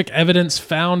specific evidence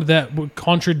found that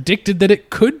contradicted that it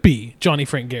could be Johnny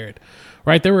Frank Garrett.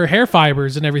 Right? There were hair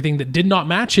fibers and everything that did not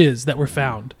match his that were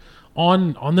found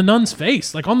on the nun's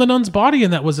face, like on the nun's body,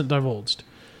 and that wasn't divulged.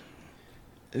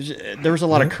 There was a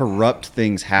lot of corrupt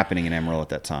things happening in Amarillo at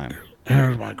that time.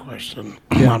 Here's my question.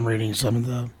 I'm reading some of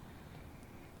the.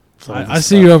 I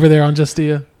see you over there on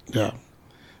Justia. Yeah.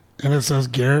 And it says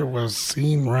Garrett was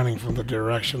seen running from the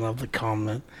direction of the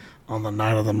convent on the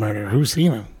night of the murder. Who's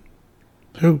seen him?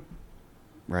 Who?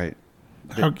 Right.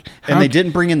 How, And they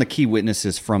didn't bring in the key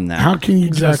witnesses from that. How can you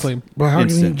Exactly. Well, how can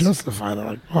you instance. justify that?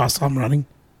 Like, I saw him running.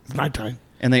 It's nighttime.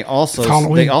 And they also It's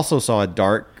Halloween. saw a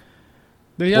dark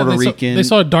Yeah, Puerto they Rican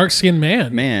saw a dark-skinned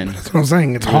man. man. That's what I'm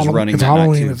saying. It's He was Halloween. running It's that night,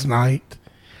 Halloween. too. It's night,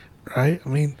 right?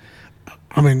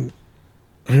 I mean,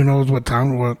 who knows what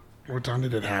time? What time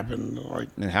did it happen? Like,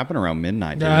 It happened around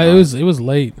midnight. Yeah, didn't it was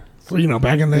late. so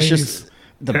back in the It's days. just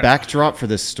the backdrop for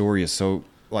this story is so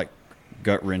like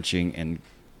gut wrenching and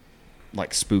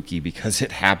like spooky because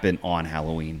it happened on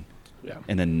Halloween. Yeah.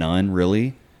 And a nun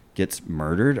really gets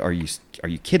murdered. Are you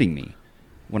kidding me?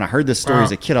 When I heard this story Wow.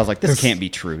 as a kid, I was like, this It's- can't be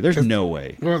true. There's no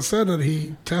way. Well, it said that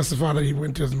he testified that he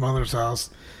went to his mother's house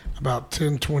about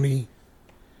 10:20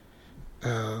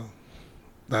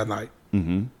 that night.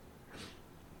 Mm-hmm.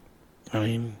 I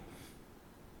mean,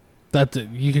 That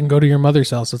you can go to your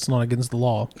mother's house. It's not against the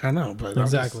law. I know, but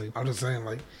Exactly. I'm just saying,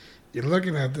 like, you're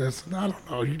looking at this, and I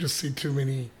don't know. You just see too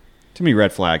many. Too many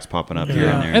red flags popping up here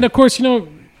Yeah. and there. And of course,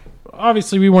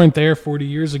 obviously we weren't there 40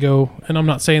 years ago, and I'm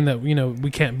not saying that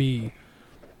we can't be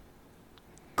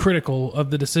critical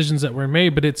of the decisions that were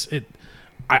made, but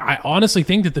I honestly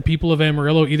think that the people of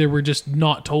Amarillo either were just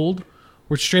not told,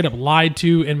 were straight up lied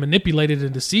to and manipulated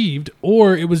and deceived,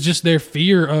 or it was just their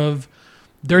fear of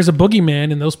there's a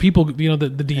boogeyman, and those people, the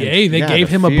DA, And, they yeah, gave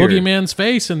the him a fear. boogeyman's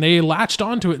face, and they latched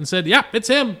onto it and said, "Yep, it's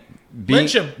him.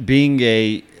 Lynch him." Being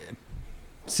a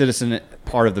citizen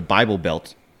part of the Bible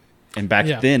Belt, and back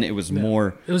Yeah. then it was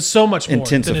more It was so much more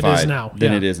intensified than it is now.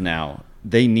 than Yeah. it is now.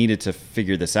 They needed to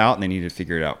figure this out, and they needed to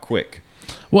figure it out quick.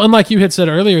 Well, and like you had said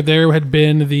earlier, there had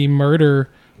been the murder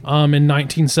in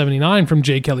 1979 from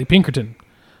J. Kelly Pinkerton,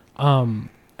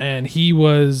 and he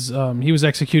was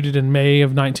executed in May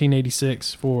of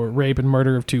 1986 for rape and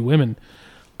murder of 2 women,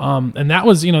 and that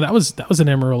was in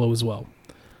Amarillo as well,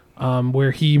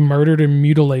 where he murdered and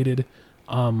mutilated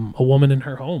a woman in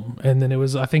her home, and then it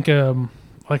was, I think,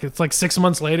 it's like 6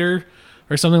 months later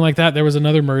or something like that, there was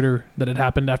another murder that had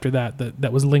happened after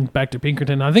that was linked back to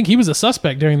Pinkerton. I think he was a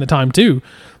suspect during the time too.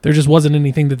 There just wasn't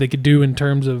anything that they could do in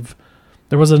terms of,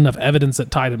 there wasn't enough evidence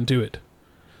that tied him to it,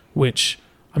 which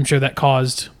I'm sure that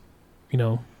caused,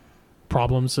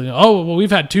 problems. Oh, well,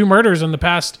 we've had 2 murders in the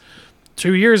past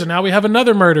 2 years, and now we have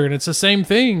another murder, and it's the same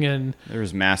thing. And There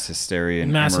was mass hysteria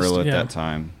in Mass Amarillo at yeah. that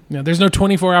time. there's no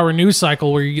 24-hour news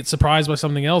cycle where you get surprised by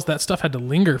something else. That stuff had to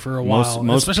linger for a while,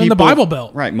 Most especially in the Bible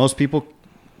Belt. Right. Most people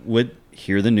would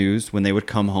hear the news when they would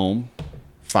come home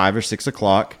 5 or 6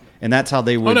 o'clock, and that's how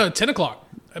they would. Oh no, 10 o'clock.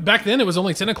 Back then it was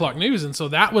only 10 o'clock news, and so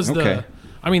that was Okay.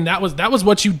 that was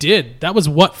what you did. That was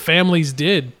what families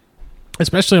did,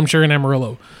 especially I'm sure in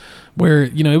Amarillo, where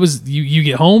it was you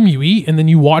get home, you eat, and then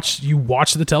you watch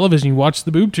the television, you watch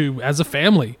the boob tube as a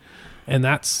family, and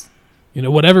that's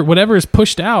whatever is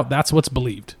pushed out, that's what's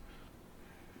believed.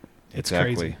 It's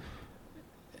Exactly. crazy.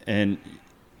 And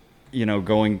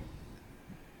going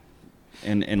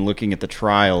and looking at the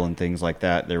trial and things like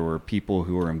that, there were people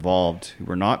who were involved who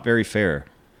were not very fair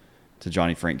to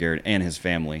Johnny Frank Garrett and his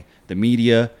family. The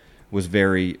media was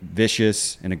very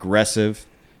vicious and aggressive.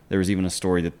 There was even a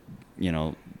story that,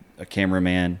 a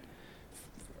cameraman,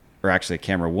 or actually a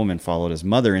camera woman, followed his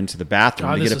mother into the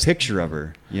bathroom to get a picture of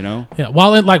her, Yeah,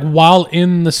 while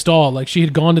in the stall, like she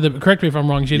had gone to the, correct me if I'm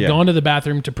wrong, she had gone to the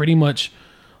bathroom to pretty much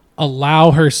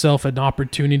allow herself an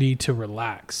opportunity to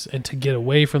relax and to get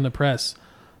away from the press.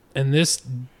 And this,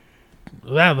 for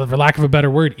lack of a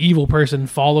better word, evil person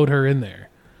followed her in there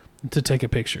to take a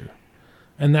picture.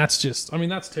 And that's just,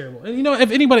 that's terrible. And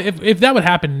if that would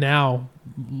happen now,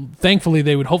 thankfully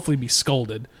they would hopefully be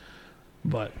scolded.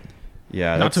 But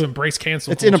Yeah, not to embrace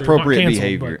cancel it's culture, inappropriate not cancel,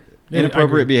 behavior. but- I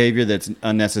Inappropriate agree. behavior that's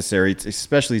unnecessary,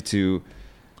 especially to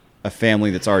a family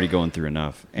that's already going through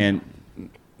enough. And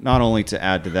not only to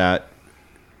add to that,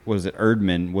 was it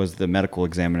Erdman was the medical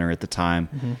examiner at the time,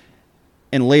 Mm-hmm.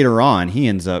 and later on he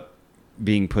ends up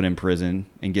being put in prison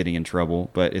and getting in trouble.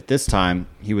 But at this time,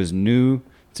 he was new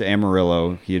to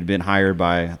Amarillo. He had been hired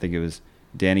by, I think it was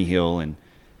Danny Hill, and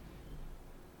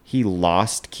he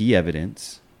lost key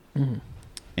evidence. Mm-hmm.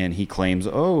 and he claims,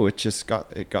 oh,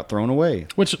 it got thrown away.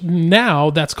 Which now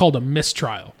that's called a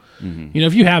mistrial.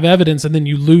 If you have evidence and then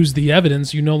you lose the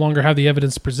evidence, you no longer have the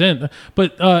evidence to present.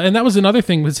 But and that was another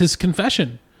thing, was his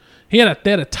confession. They had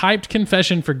a typed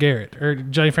confession for Garrett, or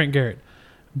Johnny Frank Garrett,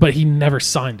 but he never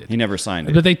signed it.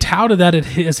 But they touted that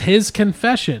as his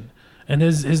confession, and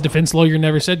his defense lawyer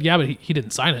never said, yeah, but he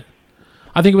didn't sign it.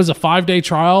 I think it was a 5-day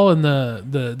trial, and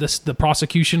the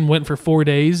prosecution went for 4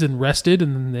 days and rested,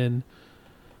 and then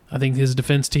I think his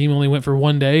defense team only went for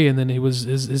 1 day, and then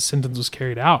his sentence was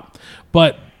carried out.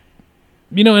 But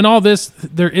in all this,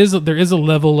 there is a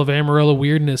level of Amarillo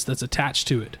weirdness that's attached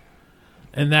to it,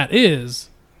 and that is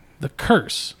the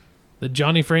curse that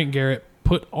Johnny Frank Garrett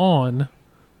put on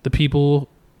the people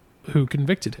who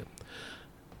convicted him.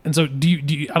 And so, do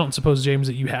you? I don't suppose, James,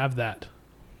 that you have that.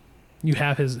 You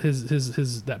have his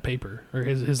that paper or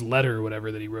his letter or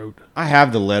whatever that he wrote. I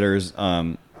have the letters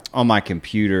on my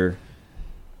computer.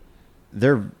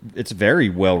 It's very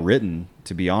well written,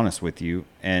 to be honest with you,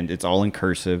 and it's all in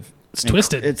cursive. It's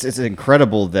twisted. It's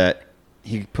incredible that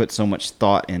he put so much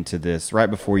thought into this right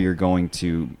before you're going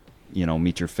to,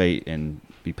 meet your fate and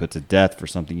be put to death for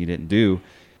something you didn't do.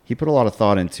 He put a lot of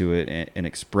thought into it and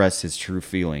expressed his true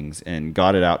feelings and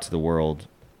got it out to the world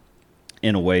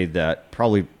in a way that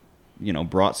probably,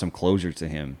 brought some closure to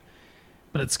him.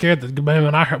 But it scared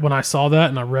when I saw that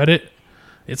and I read it,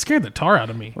 it scared the tar out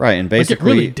of me. Right, and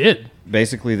basically, it really did.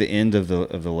 Basically, the end of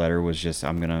the letter was just,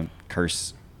 I'm gonna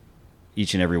curse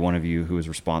each and every one of you who is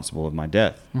responsible of my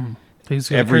death.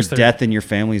 Mm-hmm. Every death in your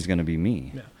family is going to be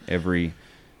me. Yeah. Every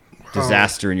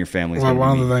disaster in your family is going to be me.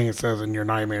 One of the things it says in your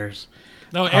nightmares.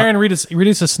 No, Aaron, read us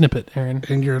a snippet, Aaron.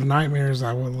 In your nightmares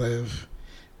I will live,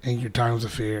 in your times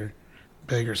of fear,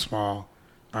 big or small,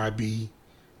 I be.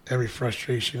 Every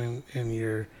frustration in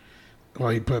your,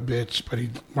 he put bitch, but he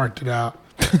marked it out,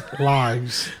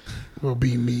 lives will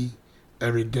be me.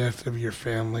 Every death of your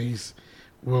families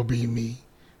will be me.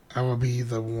 I will be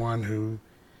the one who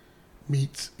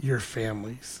meets your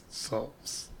family's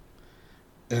souls,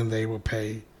 and they will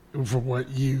pay for what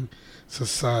you,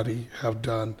 society, have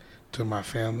done to my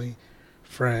family,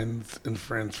 friends, and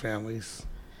friends' families.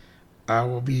 I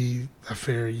will be the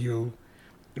fear you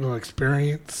will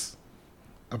experience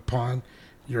upon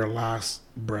your last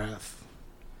breath.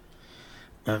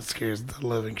 That scares the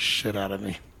living shit out of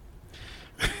me.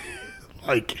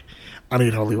 I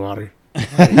need holy water.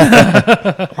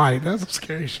 That's some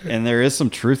scary shit. And there is some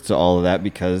truth to all of that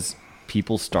because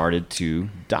people started to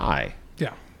die.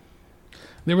 Yeah.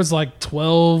 There was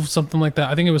 12, something like that.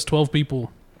 I think it was 12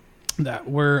 people that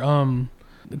were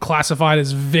classified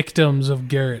as victims of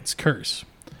Garrett's curse,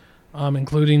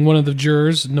 including one of the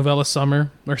jurors, Novella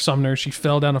Sumner. She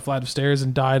fell down a flight of stairs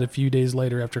and died a few days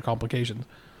later after complications.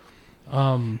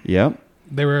 Yep.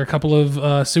 There were a couple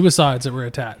of suicides that were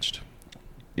attached.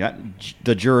 Yeah,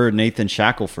 the juror Nathan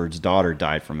Shackelford's daughter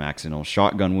died from accidental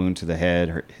shotgun wound to the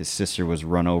head. His sister was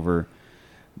run over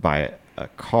by a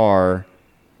car.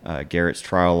 Garrett's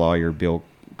trial lawyer, Bill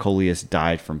Coleus,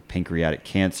 died from pancreatic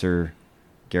cancer.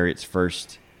 Garrett's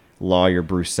first lawyer,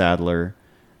 Bruce Sadler,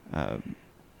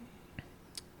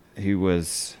 he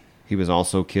was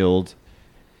also killed.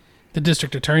 The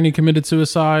district attorney committed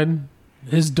suicide.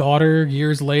 His daughter,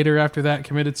 years later after that,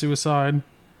 committed suicide.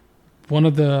 One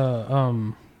of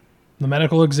the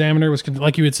medical examiner was,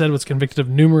 like you had said, was convicted of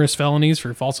numerous felonies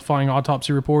for falsifying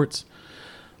autopsy reports.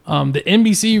 The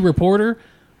NBC reporter,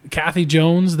 Kathy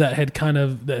Jones, that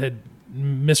had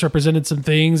misrepresented some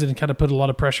things and kind of put a lot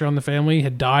of pressure on the family,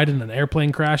 had died in an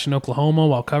airplane crash in Oklahoma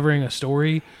while covering a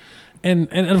story. And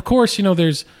of course,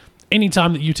 there's any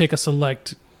time that you take a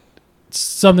select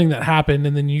something that happened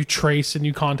and then you trace and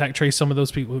you contact trace some of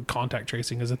those people. Contact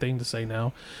tracing is a thing to say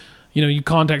now. You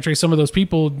contact trace some of those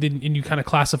people and you kind of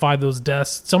classify those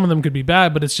deaths. Some of them could be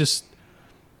bad, but it's just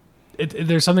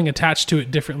there's something attached to it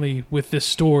differently with this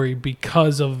story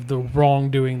because of the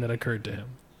wrongdoing that occurred to him.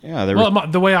 Yeah,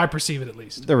 the way I perceive it, at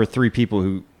least. There were 3 people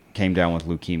who came down with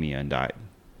leukemia and died,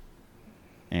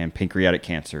 and pancreatic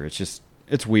cancer.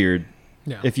 It's weird.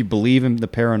 Yeah. If you believe in the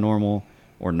paranormal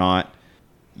or not,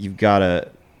 you've got to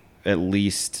at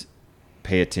least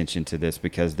pay attention to this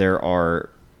because there are,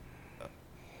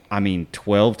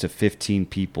 12 to 15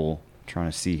 people. I'm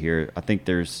trying to see here. I think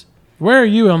there's. Where are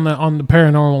you on the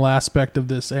paranormal aspect of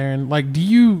this, Aaron? Do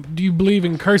you believe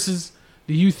in curses?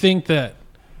 Do you think that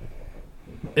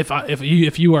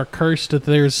if you are cursed, that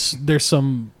there's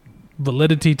some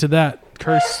validity to that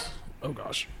curse? Oh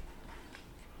gosh.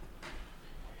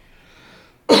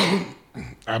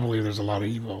 I believe there's a lot of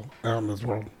evil out in this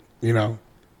world, and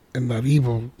that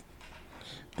evil,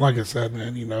 like I said,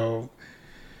 man,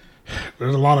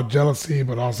 there's a lot of jealousy,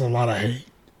 but also a lot of hate,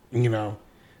 you know,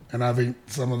 and I think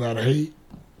some of that hate,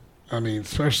 I mean,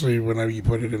 especially whenever you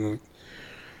put it in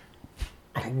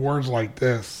words like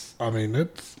this, I mean,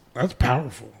 that's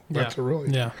powerful. That's a really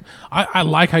yeah. I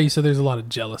like how you said there's a lot of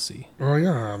jealousy. Well,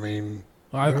 yeah, I mean,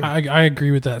 I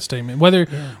agree with that statement. Whether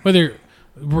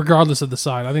regardless of the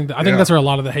side, I think that's where a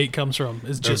lot of the hate comes from,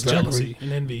 is just jealousy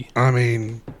and envy. I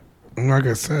mean, like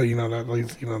I said, you know, that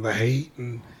leads, you know, the hate,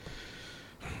 and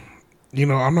you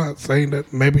know, I'm not saying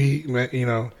that maybe, you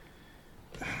know,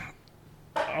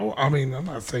 I mean, I'm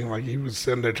not saying like he was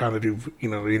sitting there trying to do, you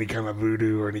know, any kind of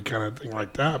voodoo or any kind of thing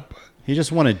like that, but he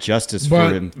just wanted justice for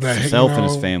himself and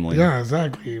his family. Yeah,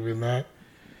 exactly. Even that,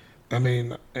 I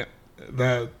mean,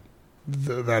 that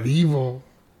evil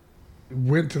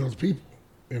went to those people,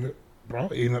 and it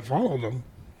followed them.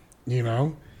 You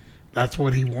know, that's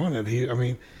what he wanted. I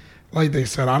mean, like they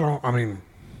said,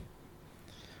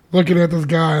 looking at this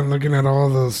guy and looking at all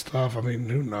this stuff, I mean,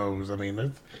 who knows? I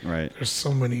mean, there's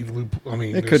so many loopholes. I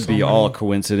mean, it could be all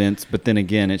coincidence, but then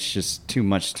again, it's just too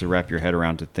much to wrap your head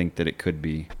around to think that it could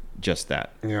be just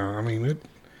that. Yeah, I mean,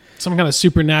 some kind of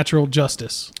supernatural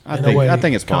justice. I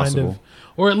think it's possible.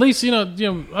 Or at least, you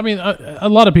know. I mean, a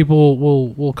lot of people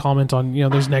will comment on, you know,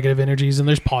 there's negative energies and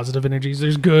there's positive energies.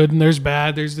 There's good and there's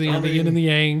bad. There's the yin and the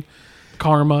yang,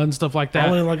 karma and stuff like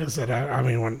that. Like I said, I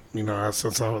mean, when, you know,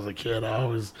 since I was a kid, I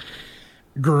always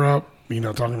grew up, you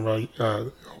know, talking about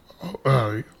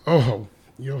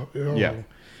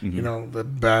you know, the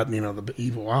bad, you know, the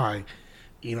evil eye.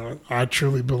 You know, I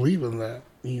truly believe in that.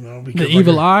 You know, because the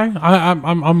evil eye.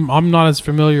 I'm not as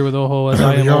familiar with Oho as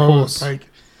I am Oho. Like,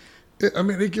 I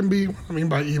mean, it can be. I mean,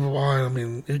 by evil eye, I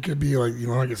mean it could be like, you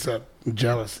know, like I said,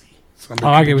 jealousy.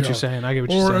 I get what you're saying.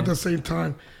 Or at the same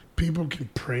time, people can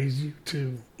praise you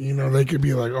too. You know, they could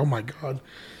be like, "Oh my God,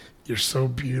 you're so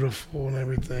beautiful" and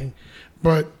everything.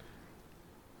 But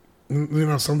you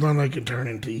know, sometimes they can turn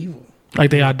into evil.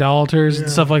 Like the idolaters and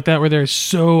stuff like that, where they're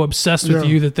so obsessed with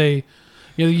you that they.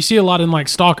 You know, you see a lot in like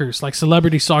stalkers, like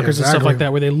celebrity stalkers and stuff like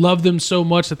that, where they love them so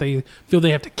much that they feel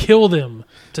they have to kill them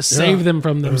to save them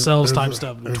from themselves type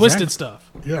stuff. Twisted stuff.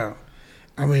 Yeah.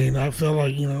 I mean, I feel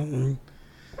like, you know,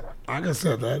 like I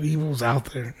said, that evil's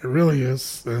out there. It really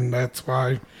is. And that's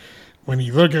why when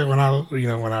you look at when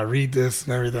I read this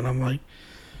and everything, I'm like,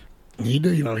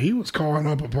 he was calling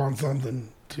up upon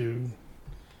something to,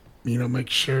 you know, make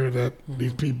sure that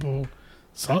these people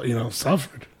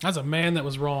suffered. That's a man that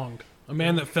was wronged. A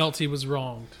man that felt he was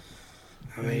wronged.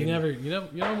 I mean, you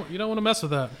don't want to mess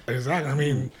with that. Exactly. I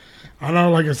mean, I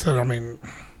know, like I said, I mean,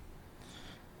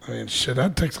 shit,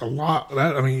 that takes a lot.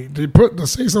 To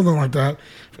say something like that,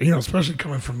 you know, especially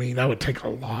coming from me, that would take a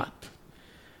lot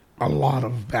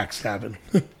of backstabbing,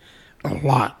 a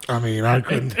lot. I mean, I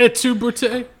couldn't. Et tu,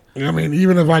 Brute? I mean,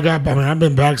 even if I've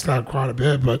been backstabbed quite a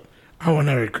bit, but I would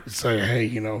never say, hey,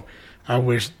 you know, I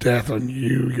wish death on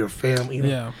you, your family. You know?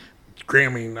 Yeah. I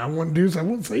mean, I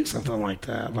wouldn't say something like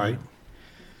that. Like,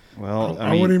 well,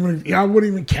 I wouldn't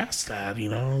even cast that. You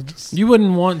know, just you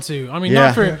wouldn't want to. I mean,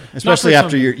 especially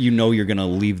after you're going to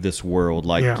leave this world.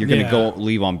 Like you're going to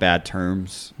leave on bad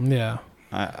terms. Yeah,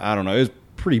 I don't know. It was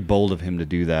pretty bold of him to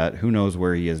do that. Who knows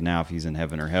where he is now? If he's in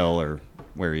heaven or hell or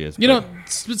where he is. You know,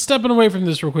 stepping away from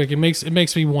this real quick, it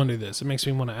makes me wonder this. It makes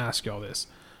me want to ask y'all this.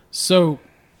 So,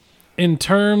 in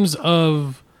terms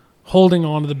of holding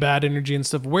on to the bad energy and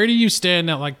stuff, where do you stand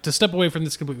now? Like, to step away from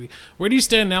this completely, where do you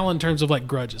stand now in terms of like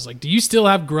grudges? Like, do you still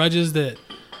have grudges that,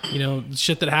 you know,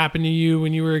 shit that happened to you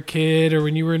when you were a kid or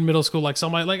when you were in middle school? Like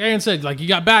somebody, like Aaron said, like you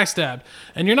got backstabbed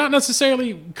and you're not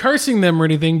necessarily cursing them or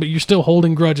anything, but you're still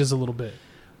holding grudges a little bit.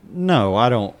 No, I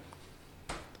don't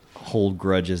hold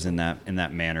grudges in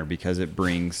that manner because it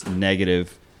brings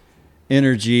negative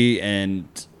energy and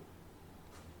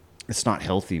it's not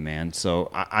healthy, man. So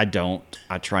I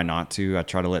try not to. I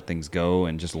try to let things go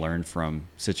and just learn from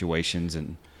situations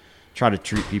and try to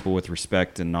treat people with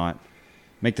respect and not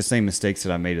make the same mistakes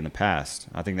that I made in the past.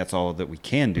 I think that's all that we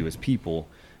can do as people.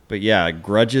 But yeah,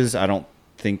 grudges I don't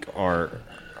think are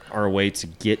a way to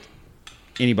get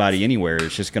anybody anywhere.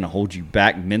 It's just going to hold you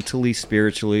back mentally,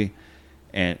 spiritually,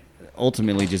 and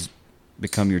ultimately just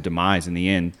become your demise in the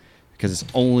end. Because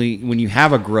it's only when you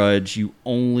have a grudge, you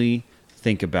only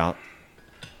think about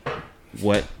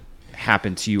what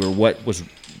happened to you or what was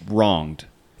wronged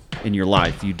in your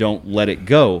life. You don't let it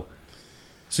go.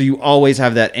 So you always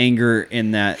have that anger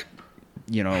and that,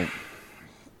 you know,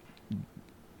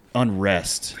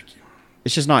 unrest.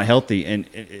 It's just not healthy, and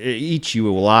it eats you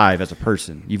alive as a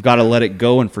person. You've got to let it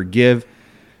go and forget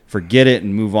it,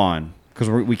 and move on. Because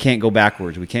we can't go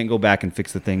backwards. We can't go back and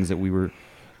fix the things that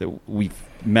we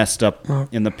messed up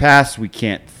in the past. We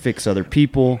can't fix other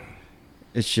people.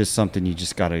 it's just something you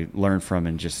just got to learn from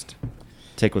and just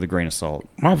take with a grain of salt.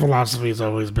 My philosophy has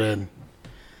always been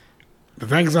the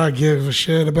things I give a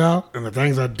shit about and the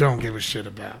things I don't give a shit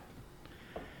about.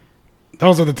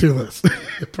 Those are the two lists,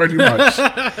 pretty much.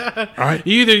 All right?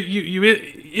 You either you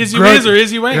is you is or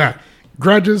is you ain't. Yeah.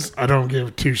 Grudges, I don't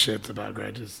give two shits about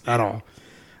grudges at all.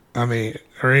 I mean,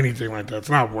 or anything like that. It's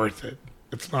not worth it.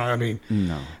 It's not, I mean,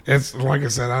 No. it's like I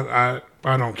said, I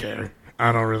don't care.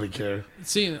 I don't really care.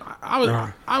 See,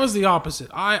 I was the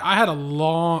opposite. I had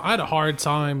a hard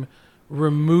time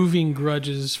removing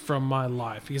grudges from my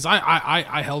life because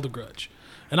I held a grudge.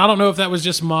 And I don't know if that was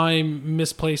just my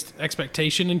misplaced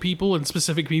expectation in people and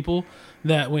specific people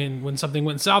that when something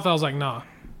went south, I was like, nah,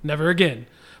 never again.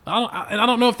 I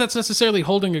don't know if that's necessarily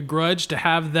holding a grudge to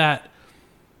have that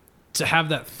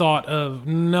thought of,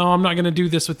 no, I'm not going to do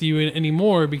this with you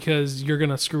anymore because you're going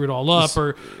to screw it all up,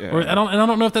 or I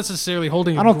don't know if that's necessarily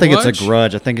holding. I don't think it's a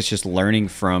grudge. I think it's just learning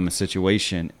from a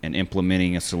situation and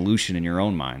implementing a solution in your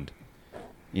own mind.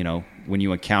 You know, when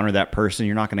you encounter that person,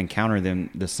 you're not going to encounter them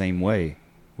the same way.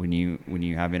 When you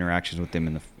have interactions with them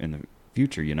in the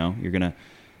future, you know, you're going to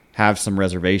have some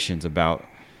reservations about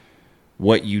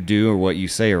what you do or what you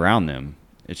say around them.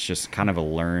 It's just kind of a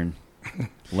learning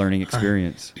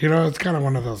experience. You know, it's kind of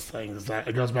one of those things that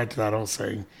it goes back to that old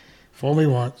saying: "Fool me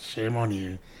once, shame on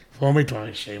you. Fool me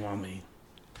twice, shame on me."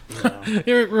 You know?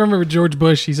 You remember George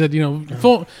Bush? He said,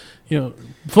 fool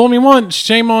me once,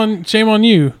 shame on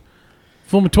you.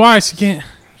 Fool me twice, you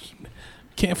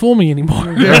can't fool me anymore.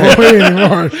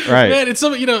 Right. Man, it's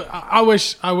so, I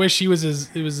wish he was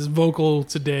as vocal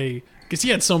today because he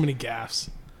had so many gaffes.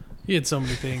 He had so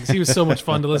many things. He was so much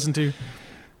fun to listen to.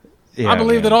 Yeah, I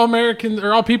believe man. that all Americans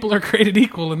or all people are created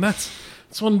equal, and that's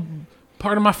one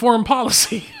part of my foreign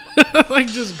policy. Like,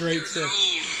 just great stuff.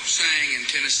 Old saying in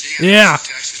Tennessee, Yeah.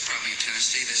 Texas, probably in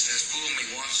Tennessee, that says, "Fool me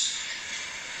once,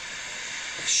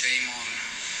 shame on you.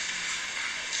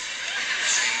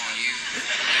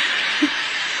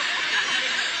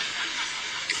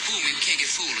 If fool me, we can't get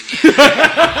fooled again."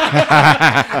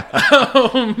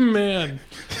 Oh man.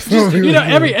 Just,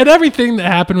 everything that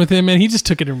happened with him, man, he just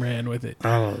took it and ran with it.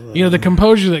 The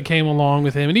composure that came along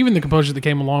with him, and even the composure that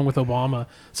came along with Obama.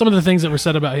 Some of the things that were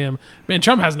said about him, man,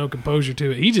 Trump has no composure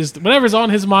to it. He just, whatever's on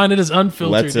his mind, it is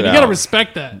unfiltered. Lets it And you got to out.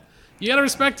 respect that. You got to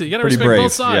respect it. You got to Pretty respect brave,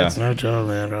 both sides. yeah. No joke,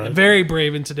 man. Right? Very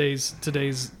brave in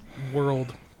today's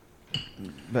world.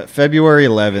 But February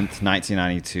 11th,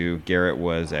 1992, Garrett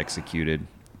was executed.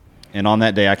 And on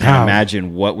that day, I can't How?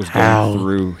 imagine what was going How?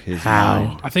 through his How?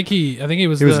 mind. I think he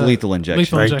was. It was the lethal injection.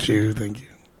 Thank you.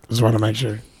 Just want to make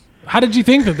sure. How did you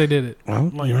think that they did it?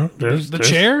 Well, there's the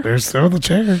chair? There's still the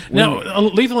chair. Now,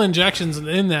 lethal injections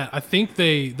in that, I think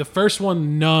the first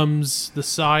one numbs the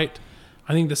site.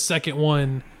 I think the second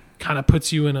one kind of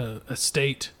puts you in a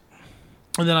state.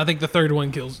 And then I think the third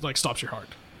one stops your heart.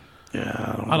 Yeah,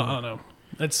 I don't know.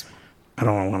 I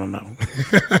don't want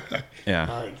to know.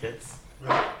 Yeah.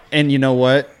 And you know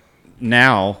what?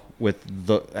 Now, with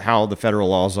how the federal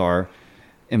laws are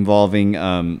involving,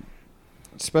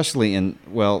 especially in,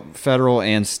 federal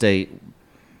and state,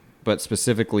 but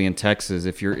specifically in Texas,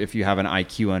 if you have an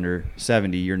IQ under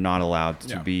 70, you're not allowed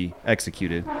to be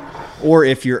executed. Or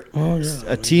if you're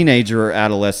a teenager or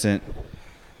adolescent,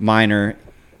 minor,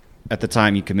 at the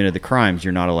time you committed the crimes,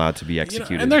 you're not allowed to be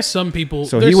executed. And there's some people.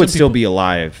 So he would still be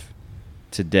alive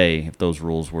today if those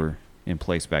rules were in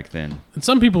place back then. And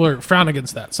some people are frown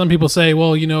against that. Some people say,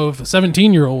 well, if a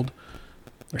 17-year-old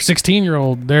or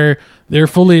 16-year-old, they're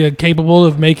fully capable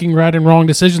of making right and wrong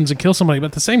decisions and kill somebody. But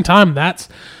at the same time,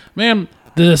 the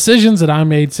decisions that I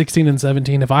made 16 and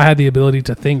 17, if I had the ability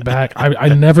to think back, I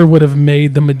never would have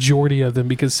made the majority of them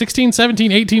because 16, 17,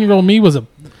 18-year-old me was You're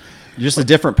just a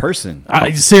different person.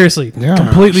 seriously,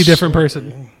 completely different shit.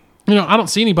 person. I don't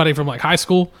see anybody from like high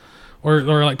school or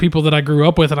like people that I grew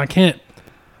up with, and I kind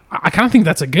of think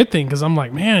that's a good thing because I'm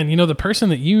like, man, the person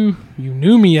that you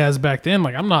knew me as back then,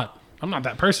 like I'm not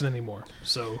that person anymore.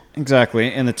 So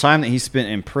Exactly. And the time that he spent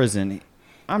in prison,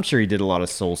 I'm sure he did a lot of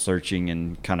soul searching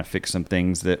and kind of fixed some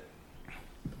things that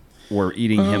were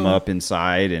eating him up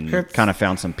inside and kind of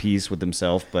found some peace with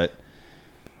himself. But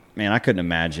man, I couldn't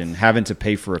imagine having to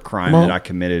pay for a crime that I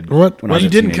committed. When I was you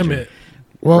a didn't teenager. commit.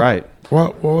 Well, Right.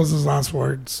 What was his last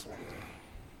words?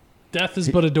 Death is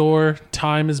but a door,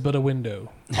 time is but a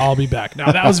window. I'll be back.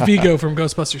 Now that was Vigo from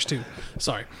Ghostbusters 2.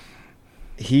 Sorry.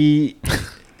 He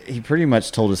pretty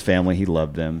much told his family he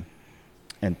loved them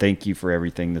and thank you for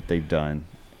everything that they've done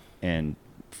and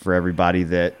for everybody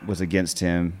that was against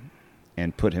him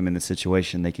and put him in the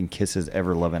situation. They can kiss his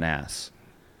ever loving ass.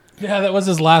 Yeah, that was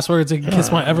his last words. He can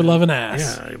kiss my ever loving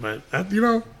ass. Yeah, but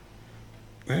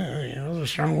Yeah, those are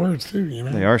strong words too.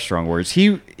 They are strong words.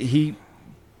 He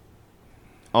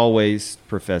always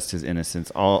professed his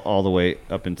innocence all the way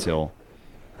up until,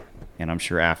 and I'm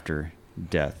sure after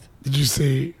death. Did you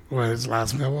see what his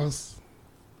last meal was?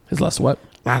 His last what?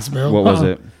 Last meal? What was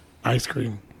it? Ice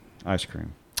cream. Ice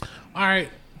cream. All right.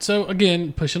 So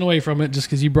again, pushing away from it just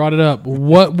because you brought it up.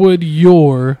 What would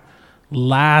your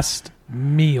last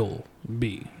meal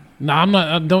be? No, I'm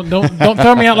not. Don't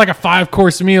throw me out like a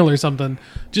 5-course meal or something.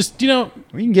 Just Well,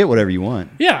 you can get whatever you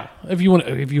want. yeah. If you want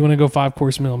to go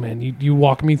 5-course meal, man, you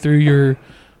walk me through your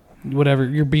whatever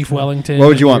your beef Wellington. What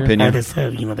would you want, your- Pinion? Like I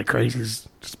said, the crazies,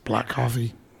 just black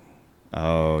coffee.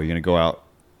 Oh, you're gonna go out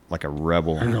like a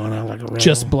rebel. I'm going out like a rebel.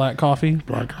 Just black coffee.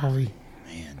 black coffee.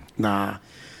 Man. Nah.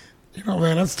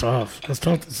 Man, that's tough. That's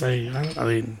tough to say. I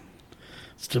mean,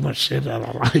 it's too much shit I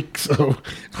don't like. So,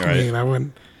 Right. I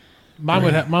wouldn't. Mine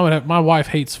would have. My wife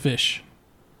hates fish.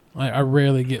 I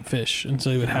rarely get fish, and so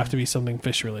it would have to be something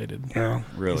fish related,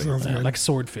 Really? Sounds good. like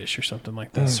swordfish or something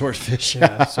like that. Swordfish.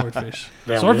 Yeah, swordfish.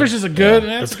 Yeah, Swordfish is a good.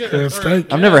 That's It's good. good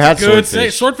steak. I've never had Good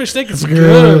steak. swordfish. Swordfish steak is It's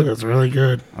good. good. It's really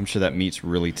good. I'm sure that meat's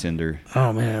really tender.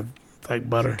 Oh, man. It's like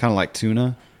butter. Kind of like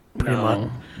tuna. Pretty much.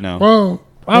 No.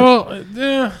 Well,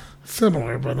 Yeah.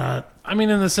 similar, but not. I mean,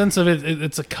 in the sense of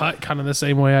it's a cut, kind of the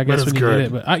same way, I guess, it's when you good. get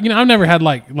it. But I've never had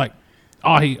like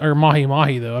ahi or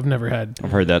mahi though. I've never had.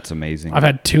 I've heard that's amazing. I've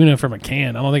had tuna from a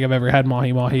can. I don't think I've ever had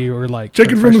mahi or like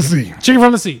Chicken from the sea. Chicken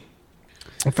from the sea.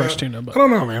 Fresh tuna, but I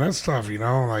don't know, man. That's tough,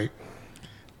 Like,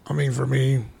 I mean, for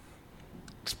me,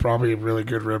 it's probably a really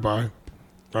good ribeye,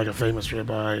 like a famous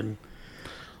ribeye and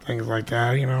things like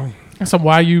that. some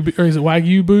wagyu or is it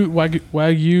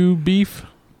wagyu beef,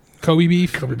 Kobe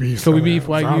beef, Kobe beef, Kobe beef,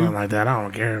 something wagyu. like that. I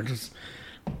don't care. Just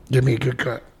give me a good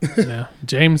cut. Yeah,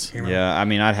 James. Yeah, I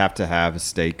mean, I'd have to have a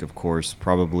steak, of course.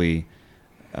 Probably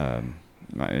a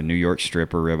New York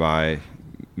strip or ribeye,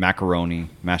 macaroni,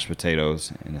 mashed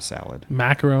potatoes, and a salad.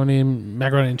 Macaroni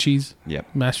and cheese, Yep.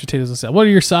 mashed potatoes and salad. What are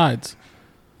your sides?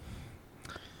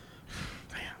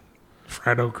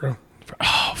 Fried okra.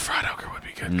 Oh, fried okra would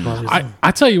be good. Obviously.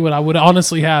 I tell you what I would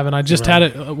honestly have, and I just had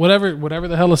it. Whatever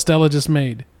the hell Estella just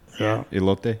made. Yeah.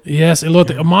 Elote? Yes,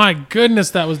 elote. My goodness,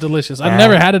 that was delicious. I've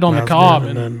never had it on the That's cob,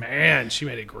 good, and and then- man, she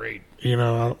made it great.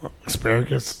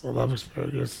 Asparagus. I love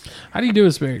asparagus. How do you do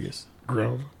asparagus?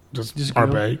 Grilled. Just Just our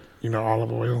grilled? bake.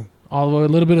 Olive oil. Olive oil, a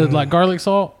little bit of like garlic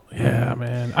salt. Yeah,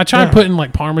 man. I tried putting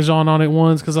like Parmesan on it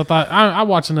once because I thought I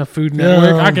watch enough Food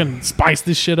Network. I can spice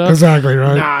this shit up. Exactly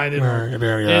right. Nah, it didn't work. It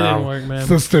didn't, It didn't work, man.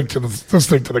 Let's stick to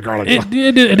the garlic. It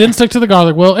didn't stick to the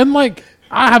garlic well, and like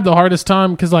I have the hardest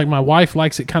time because like my wife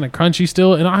likes it kind of crunchy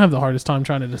still, and I have the hardest time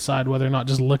trying to decide whether or not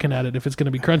just looking at it if it's going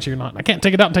to be crunchy or not. I can't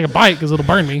take it out and take a bite because it'll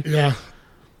burn me. Yeah.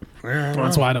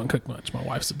 That's why I don't cook much. My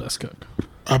wife's the best cook.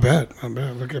 I bet.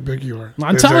 Look how big you are.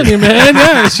 I'm telling you, man.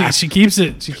 Yeah, she keeps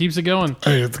it going.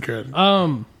 Hey, it's good.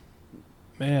 Man,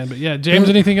 but yeah, James.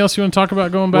 Anything else you want to talk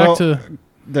about going back to?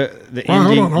 the Well,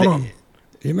 ending. hold on.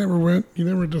 You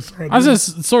never decided. I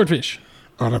said swordfish.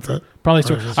 Oh, that's it. Probably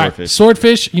Swordfish. All right,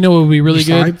 swordfish. You know what would be really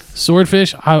good? Besides?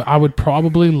 Swordfish. I would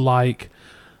probably like.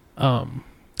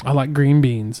 I like green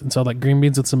beans, and so like green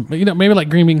beans with some. Maybe like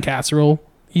green bean casserole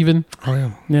even. Oh,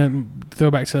 yeah. Yeah, throw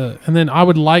back to, and then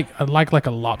I'd like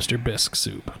a lobster bisque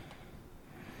soup.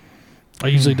 I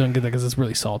usually don't get that because it's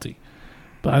really salty,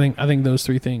 but I think those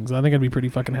three things. I think I'd be pretty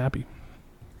fucking happy.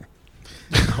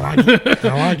 I like it.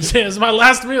 I like it. Yeah, it's my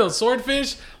last meal: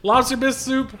 swordfish, lobster bisque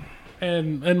soup,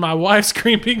 and my wife's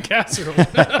green bean casserole.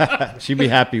 She'd be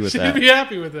happy with She'd that. be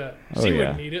happy with that. Oh, She yeah.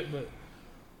 wouldn't eat it, but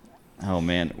Oh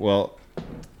man. Well,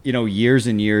 years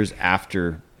and years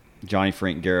after Johnny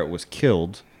Frank Garrett was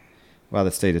killed by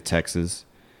the state of Texas,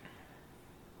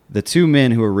 the two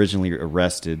men who were originally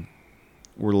arrested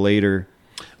were later.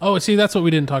 oh, see, that's what we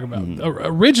didn't talk about.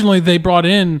 Originally, they brought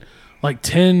in like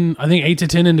 10, I think 8 to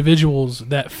 10 individuals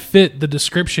that fit the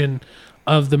description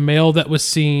of the male that was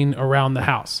seen around the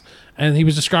house, and he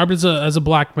was described as a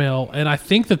black male. And I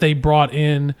think that they brought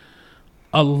in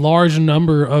a large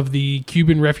number of the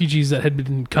Cuban refugees that had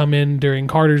been come in during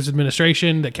Carter's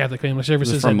administration, that Catholic Family This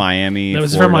Services is from had- Miami. That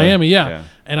was Florida. from Miami, yeah.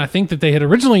 And I think that they had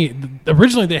originally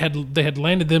they had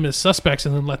landed them as suspects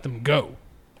and then let them go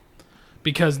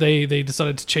because they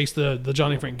decided to chase the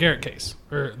Johnny Frank Garrett case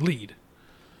or lead.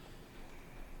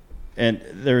 And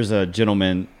there's a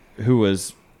gentleman who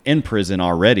was in prison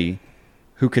already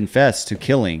who confessed to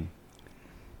killing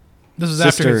This is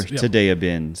Sister after his, Tadea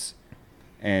Benz.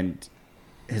 And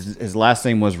his last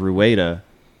name was Rueda,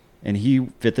 and he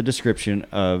fit the description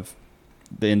of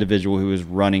the individual who was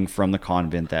running from the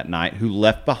convent that night, who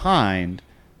left behind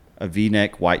a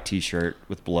V-neck white T-shirt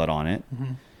with blood on it,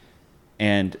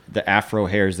 and the afro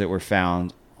hairs that were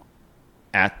found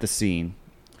at the scene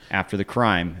after the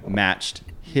crime matched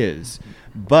his.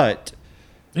 But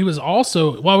He was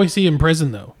also, while we see in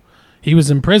prison, though, he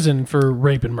was in prison for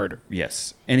rape and murder.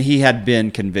 yes, and he had been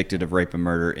convicted of rape and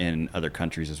murder in other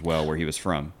countries as well where he was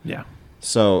from. Yeah.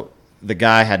 So the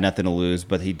guy had nothing to lose,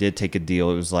 but he did take a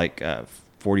deal. It was like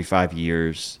 45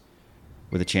 years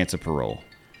with a chance of parole.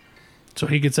 So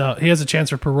he gets out. He has a chance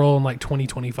for parole in like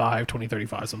 2025,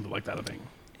 2035, something like that, I think.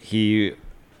 He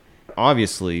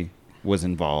obviously was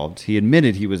involved. He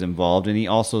admitted he was involved, and he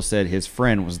also said his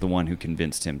friend was the one who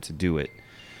convinced him to do it,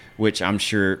 which I'm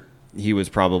sure he was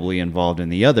probably involved in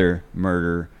the other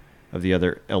murder of the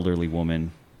other elderly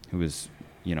woman who was,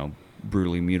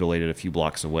 brutally mutilated a few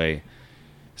blocks away.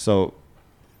 So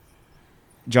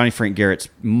Johnny Frank Garrett's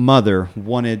mother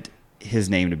wanted his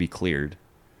name to be cleared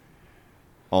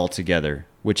altogether,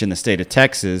 which in the state of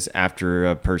Texas, after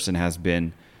a person has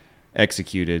been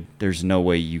executed, there's no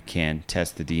way you can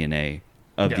test the DNA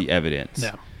of the evidence.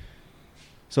 Yeah.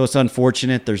 So it's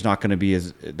unfortunate. There's not going to be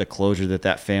the closure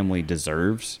that family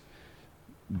deserves,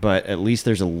 but at least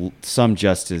there's some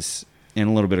justice and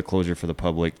a little bit of closure for the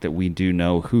public that we do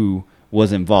know who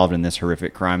was involved in this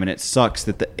horrific crime. And it sucks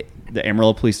that the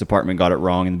Amarillo Police Department got it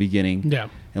wrong in the beginning. Yeah.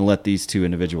 And let these two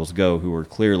individuals go who were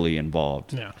clearly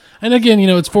involved. Yeah. And again,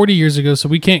 it's 40 years ago, so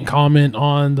we can't comment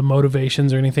on the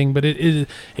motivations or anything, but it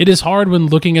is hard when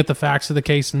looking at the facts of the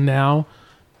case now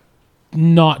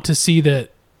not to see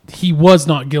that he was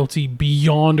not guilty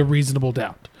beyond a reasonable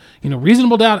doubt.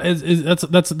 Reasonable doubt is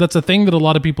that's a thing that a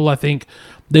lot of people, I think,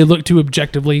 they look to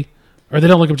objectively, or they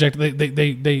don't look objectively.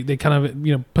 They kind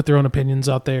of put their own opinions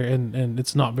out there, and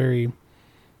it's not very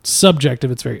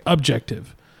subjective. It's very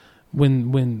objective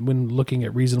when looking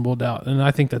at reasonable doubt. And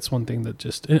I think that's one thing that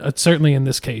just certainly in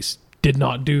this case did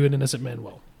not do an innocent man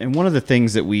well. And one of the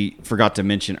things that we forgot to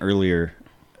mention earlier,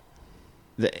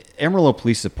 the Amarillo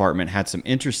Police Department had some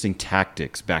interesting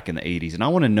tactics back in the 80s. And I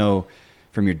want to know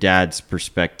from your dad's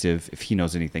perspective if he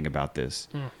knows anything about this.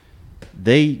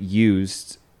 They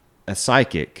used a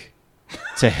psychic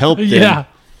to help them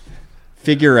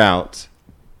figure out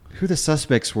who the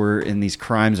suspects were in these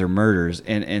crimes or murders.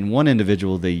 And one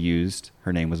individual they used,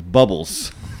 her name was Bubbles.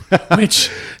 Which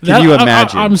Can you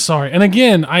imagine? I'm sorry. And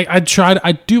again,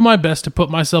 I do my best to put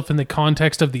myself in the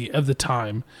context of the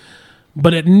time.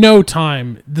 But at no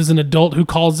time does an adult who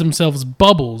calls themselves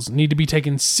Bubbles need to be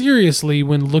taken seriously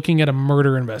when looking at a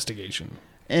murder investigation.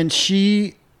 And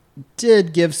she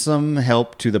did give some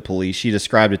help to the police. She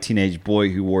described a teenage boy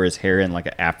who wore his hair in like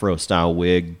an Afro-style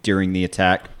wig during the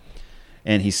attack.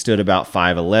 And he stood about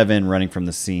 5'11", running from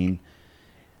the scene.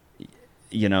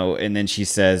 And then she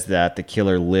says that the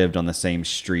killer lived on the same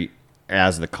street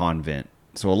as the convent.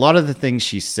 So a lot of the things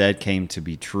she said came to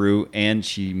be true. And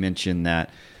she mentioned that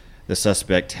the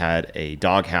suspect had a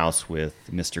doghouse with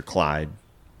Mr. Clyde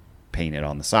painted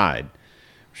on the side,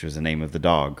 which was the name of the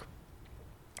dog.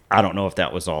 I don't know if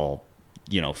that was all,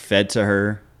 fed to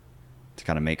her to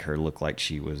kind of make her look like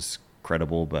she was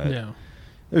credible, but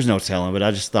there's no telling. But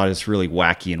I just thought it's really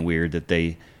wacky and weird that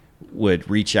they would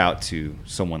reach out to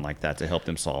someone like that to help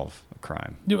them solve a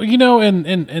crime.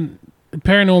 And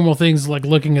paranormal things, like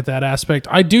looking at that aspect,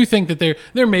 I do think that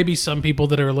there may be some people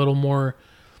that are a little more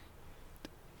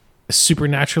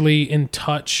supernaturally in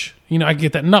touch. I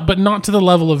get that, but not to the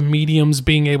level of mediums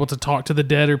being able to talk to the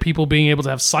dead or people being able to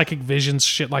have psychic visions,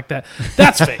 shit like that.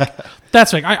 That's fake.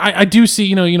 That's fake. I do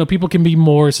see, people can be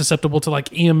more susceptible to like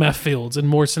EMF fields and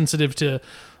more sensitive to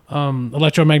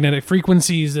electromagnetic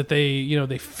frequencies, that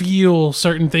they feel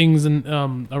certain things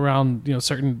and around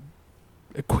certain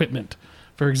equipment,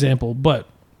 for example. But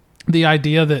the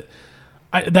idea that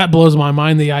that blows my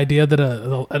mind, the idea that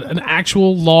an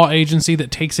actual law agency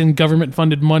that takes in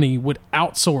government-funded money would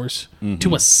outsource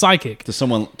to a psychic. To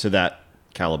someone to that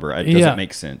caliber. It doesn't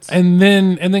make sense. And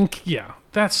then,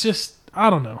 that's just, I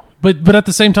don't know. But at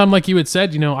the same time, like you had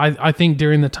said, I think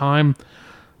during the time,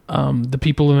 the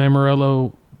people in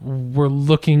Amarillo were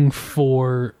looking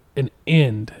for an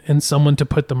end and someone to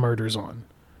put the murders on.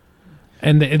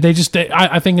 And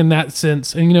I think in that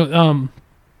sense, and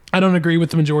I don't agree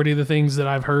with the majority of the things that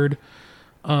I've heard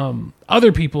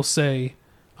other people say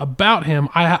about him.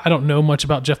 I don't know much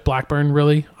about Jeff Blackburn,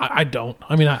 really. I don't.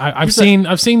 I mean, I've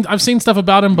seen stuff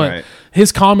about him, but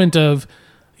his comment of,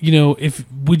 if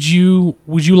would you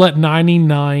let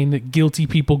 99 guilty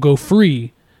people go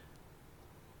free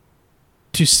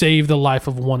to save the life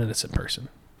of one innocent person?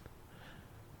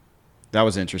 That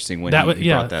was interesting when he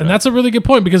brought that up. And that's a really good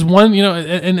point, because one,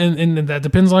 and that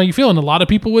depends on how you feel. And a lot of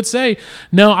people would say,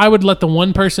 no, I would let the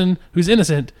one person who's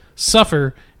innocent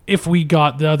suffer if we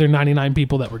got the other 99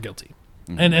 people that were guilty.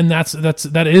 and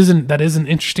that is an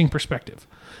interesting perspective,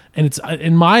 and it's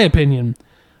in my opinion,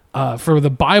 for the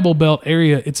Bible Belt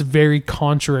area, it's very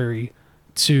contrary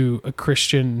to a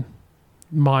Christian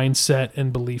mindset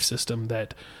and belief system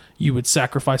that you would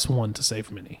sacrifice one to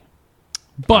save many.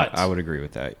 But I would agree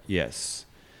with that. Yes,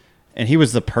 and he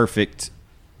was the perfect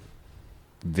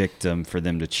victim for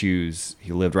them to choose.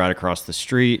 He lived right across the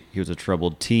street. He was a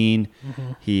troubled teen.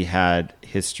 He had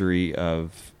history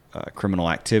of criminal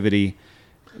activity.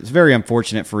 It's very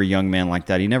unfortunate for a young man like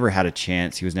that. He never had a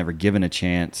chance. He was never given a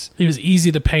chance. he was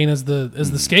easy to paint as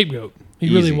the scapegoat.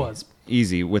 He really was.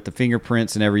 Easy with the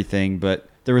fingerprints and everything, but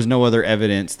there was no other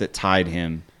evidence that tied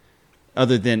him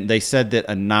other than they said that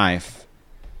a knife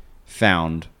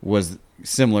found was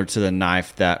similar to the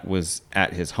knife that was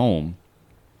at his home,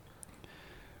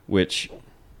 which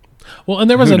Well, and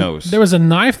there was who knows? there was a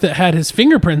knife that had his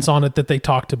fingerprints on it that they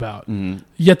talked about.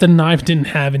 Yet the knife didn't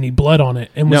have any blood on it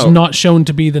and was No. not shown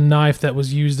to be the knife that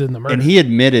was used in the murder. And he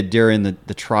admitted during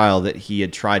the trial that he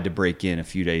had tried to break in a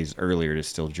few days earlier to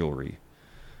steal jewelry.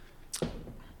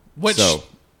 Which So,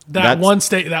 that that's-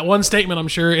 one statement, I'm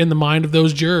sure, in the mind of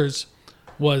those jurors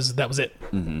was that was it.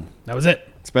 That was it.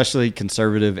 Especially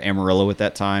conservative Amarillo at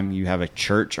that time. You have a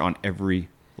church on every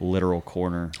literal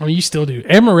corner. I mean, you still do.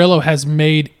 Amarillo has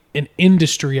made an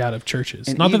industry out of churches.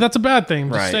 And Not that that's a bad thing.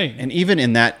 I'm just saying. And even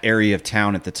in that area of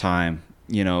town at the time,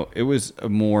 you know, it was a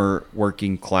more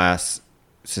working class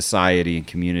society and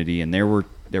community, and there were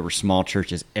small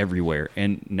churches everywhere.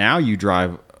 And now you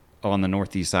drive on the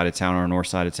northeast side of town or north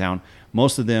side of town,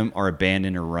 most of them are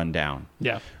abandoned or run down.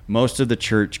 Yeah. Most of the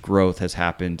church growth has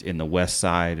happened in the west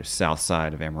side, south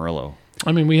side of Amarillo.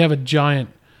 I mean, we have a giant.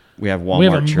 We have Walmart We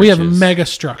have churches. we have mega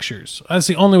structures. That's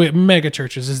the only way. Mega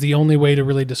churches is the only way to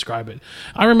really describe it.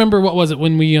 I remember, what was it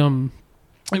when we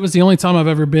it was the only time I've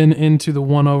ever been into the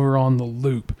one over on the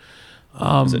Loop.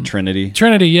 Is it Trinity?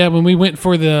 Trinity, yeah, when we went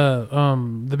for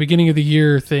the beginning of the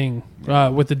year thing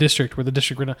with the district, where the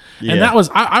district went, Yeah. and that was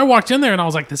I walked in there and I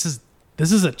was like, this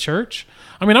is a church.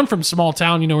 I mean, I'm from small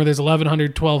town, you know, where there's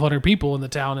 1,100, 1,200 people in the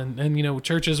town, and you know,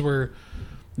 churches were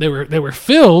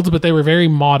filled, but they were very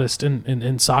modest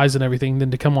in size and everything.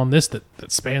 Then to come on this that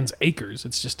spans acres,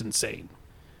 it's just insane.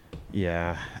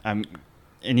 Yeah, and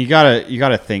you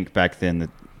gotta think back then that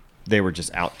they were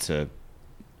just out to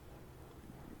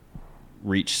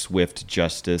reach swift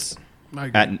justice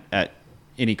at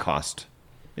any cost.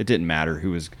 It didn't matter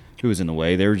who was in the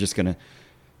way. They were just gonna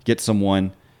get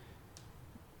someone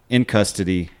in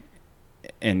custody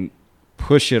and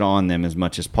push it on them as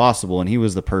much as possible. And he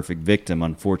was the perfect victim,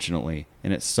 unfortunately.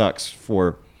 And it sucks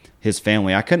for his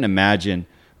family. I couldn't imagine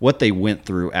what they went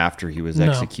through after he was No.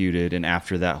 executed and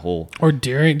after that whole Or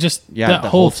during just the that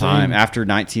whole thing. time after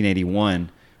 1981.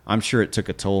 I'm sure it took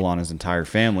a toll on his entire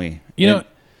family. You know. And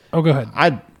Oh, go ahead.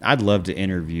 I'd love to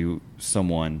interview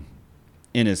someone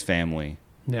in his family,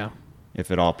 Yeah.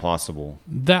 if at all possible.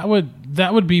 That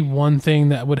would be one thing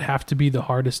that would have to be the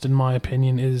hardest, in my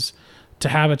opinion, is to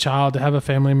have a child, to have a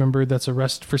family member that's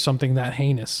arrested for something that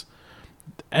heinous,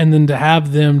 and then to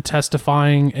have them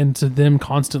testifying and to them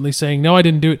constantly saying, "No, I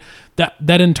didn't do it."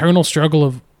 That internal struggle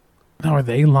of, "No, are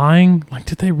they lying? Like,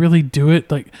 did they really do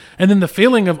it?" Like, and then the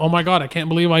feeling of, "Oh my God, I can't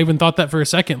believe I even thought that for a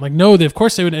second." Like, no, of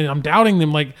course they would. And I'm doubting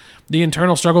them. Like, the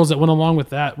internal struggles that went along with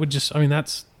that would just, I mean,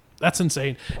 that's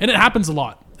insane, and it happens a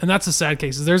lot. And that's the sad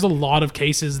case. There's a lot of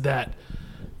cases that,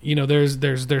 you know, there's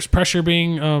pressure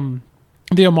being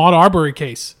the Ahmaud Arbery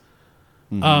case.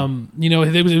 You know,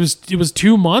 it was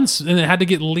 2 months and it had to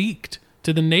get leaked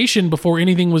to the nation before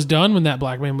anything was done when that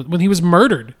black man when he was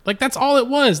murdered. Like, that's all it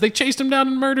was. They chased him down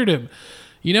and murdered him.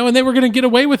 You know, and they were going to get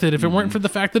away with it if it weren't for the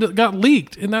fact that it got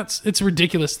leaked. And it's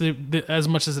ridiculous that as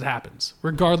much as it happens,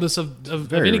 regardless of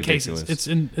Very any ridiculous. cases.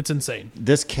 It's insane.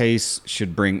 This case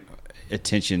should bring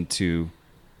attention to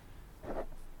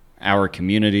our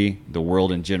community, the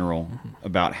world in general,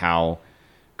 about how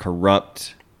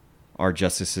corrupt our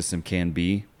justice system can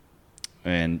be.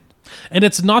 And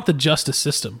it's not the justice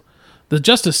system. The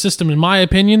justice system, in my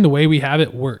opinion, the way we have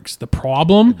it works. The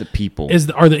problem the people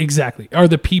are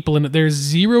the people, and there's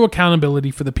zero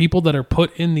accountability for the people that are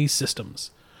put in these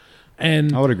systems.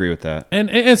 And I would agree with that. and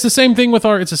it's the same thing with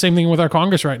our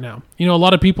Congress right now. You know, a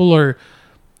lot of people are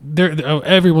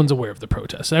everyone's aware of the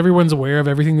protests. Everyone's aware of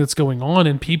everything that's going on,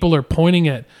 and people are pointing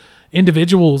at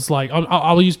individuals like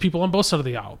I'll use people on both sides of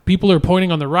the aisle. People are pointing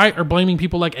on the right are blaming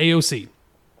people like AOC,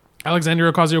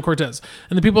 Alexandria Ocasio-Cortez,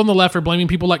 and the people on the left are blaming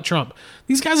people like Trump.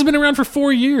 These guys have been around for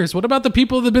 4 years. What about the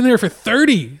people that have been there for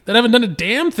 30 that haven't done a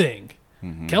damn thing?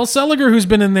 Kel Seliger, who's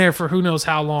been in there for who knows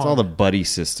how long. It's all the buddy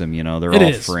system, you know. They're It all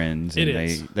is. friends, It and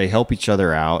is. they help each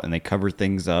other out, and they cover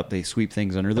things up. They sweep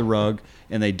things under the rug,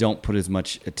 and they don't put as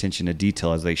much attention to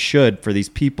detail as they should for these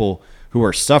people who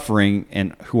are suffering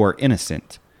and who are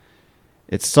innocent.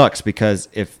 It sucks because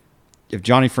if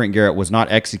Johnny Frank Garrett was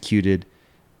not executed,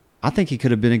 I think he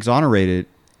could have been exonerated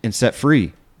and set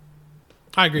free.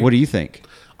 I agree. What do you think?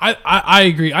 I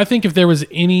agree. I think if there was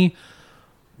any,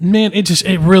 man,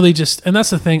 it really just, and that's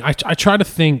the thing. I try to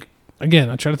think again.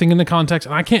 I try to think in the context,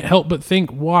 and I can't help but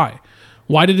think why.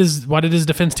 Why did his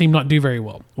defense team not do very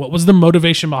well? What was the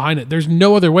motivation behind it? There's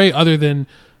no other way other than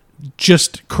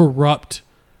just corrupt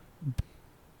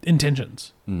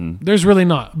intentions. There's really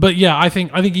not. But yeah, I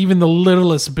think even the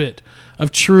littlest bit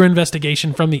of true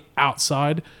investigation from the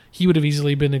outside, he would have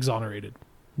easily been exonerated.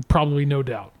 Probably, no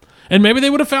doubt. And maybe they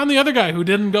would have found the other guy who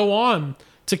didn't go on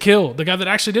to kill, the guy that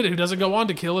actually did it, who doesn't go on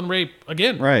to kill and rape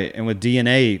again. Right, and with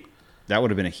DNA, that would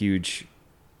have been a huge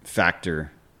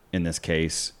factor in this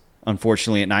case.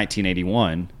 Unfortunately, in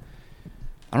 1981,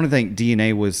 I don't think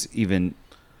DNA was even.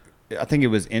 I think it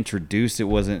was introduced. It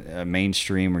wasn't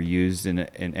mainstream or used in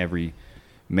every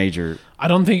major. I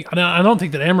don't think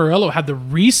that Amarillo had the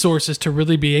resources to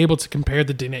really be able to compare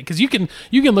the DNA, because you can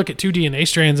look at two DNA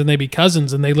strands and they be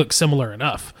cousins and they look similar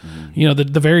enough. You know,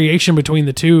 the variation between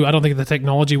the two, I don't think the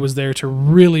technology was there to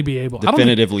really be able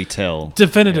Definitively tell.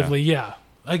 Definitively, yeah.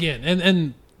 Again,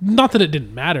 and not that it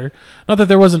didn't matter, not that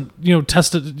there wasn't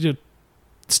tested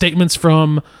statements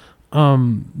from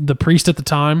the priest at the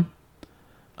time.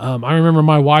 I remember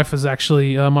my wife is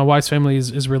actually my wife's family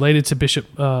is related to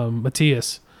Bishop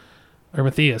Matthias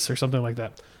or something like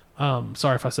that.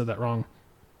 Sorry if I said that wrong.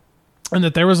 And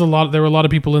that there were a lot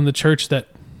of people in the church that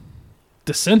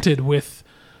dissented with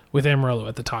Amarillo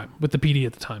at the time, with the PD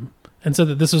at the time, and said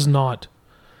that this is not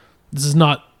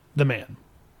the man.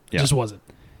 It just wasn't.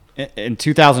 In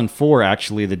 2004,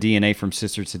 actually, the DNA from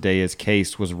Sister Tadea's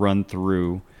case was run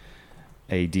through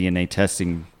a DNA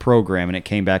testing program, and it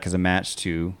came back as a match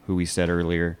to, who we said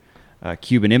earlier,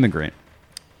 Cuban immigrant,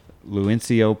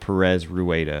 Luencio Perez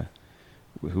Rueda,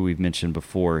 who we've mentioned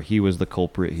before. He was the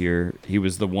culprit here. He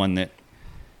was the one that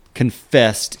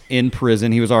confessed in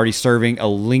prison. He was already serving a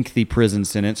lengthy prison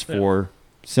sentence for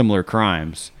similar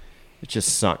crimes. It just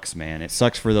sucks, man. It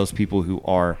sucks for those people who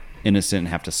are innocent and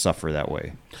have to suffer that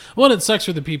way. Well, it sucks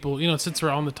for the people, since we're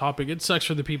on the topic, it sucks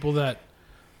for the people that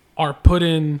are put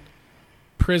in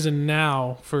prison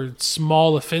now for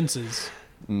small offenses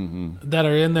that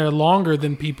are in there longer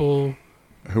than people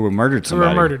who were murdered.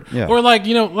 Yeah. Or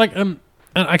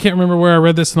and I can't remember where I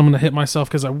read this, and I'm going to hit myself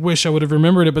because I wish I would have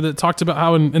remembered it, but it talked about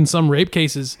how in some rape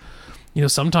cases,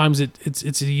 sometimes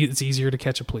it's easier to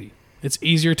catch a plea. It's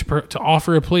easier to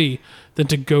offer a plea than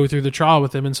to go through the trial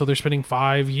with them, and so they're spending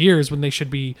 5 years when they should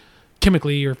be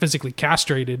chemically or physically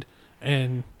castrated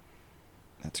and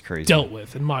that's crazy dealt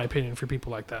with, in my opinion, for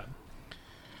people like that.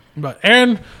 But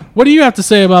Aaron, what do you have to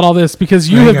say about all this? Because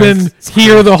you have been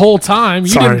here the whole time.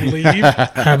 You didn't leave.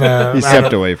 You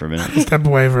stepped away for a minute. Stepped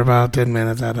away for about 10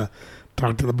 minutes. I had to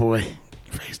talk to the boy,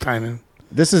 FaceTime him.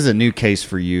 This is a new case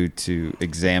for you to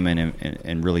examine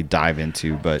and really dive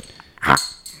into. But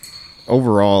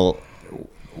overall,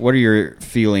 what are your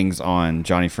feelings on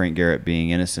Johnny Frank Garrett being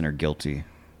innocent or guilty?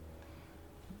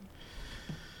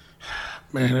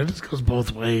 Man, it just goes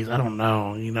both ways. I don't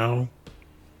know,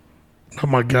 Oh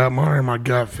my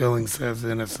gut feeling says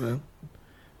innocent.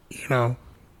 I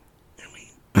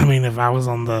mean, if I was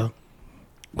on the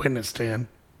witness stand,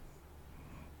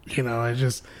 there's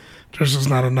just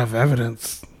not enough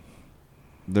evidence.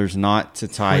 There's not to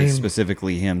tie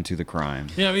specifically him to the crime.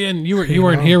 Yeah, and you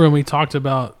weren't here when we talked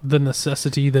about the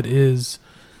necessity that is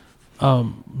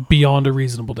beyond a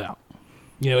reasonable doubt.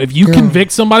 If you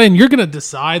convict somebody and you're going to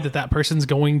decide that person's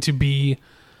going to be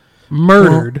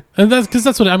murdered, and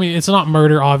that's what I mean. It's not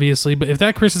murder, obviously, but if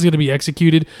that person's going to be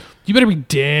executed, you better be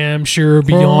damn sure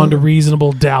beyond a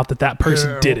reasonable doubt that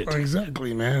person did it.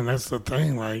 Exactly, man. That's the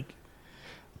thing.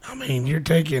 You're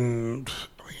taking.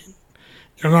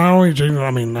 You're not only taking.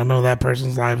 I know that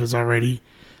person's life is already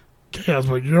chaos,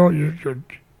 but you're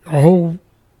a whole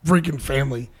freaking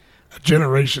family, a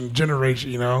generation.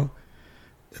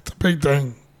 It's a big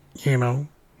thing,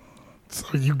 So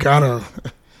you gotta.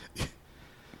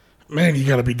 Man, you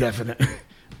got to be definite.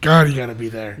 God, you got to be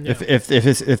there. Yeah.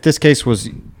 If this case was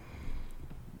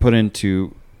put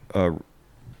into,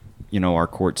 our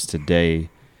courts today,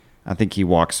 I think he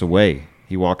walks away.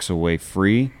 He walks away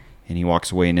free, and he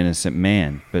walks away an innocent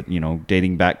man. But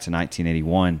dating back to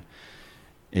 1981,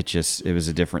 it was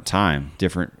a different time,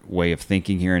 different way of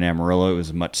thinking here in Amarillo. It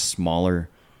was a much smaller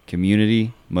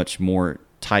community, much more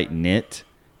tight knit,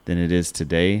 than it is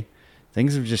today.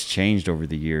 Things have just changed over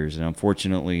the years, and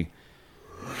unfortunately,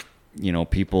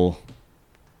 people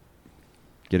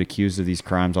get accused of these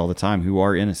crimes all the time who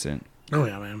are innocent. Oh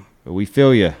yeah, man. But we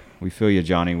feel you. We feel you,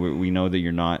 Johnny. We know that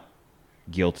you're not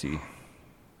guilty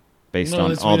based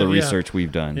on all the research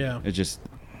we've done. Yeah. It just,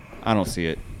 I don't see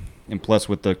it. And plus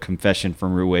with the confession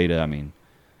from Rueda, I mean,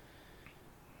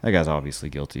 that guy's obviously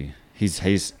guilty. He's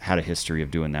had a history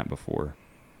of doing that before.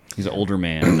 He's an older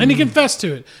man. And he confessed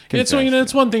to it. Confessed,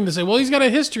 It's one thing to say, well, he's got a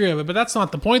history of it, but that's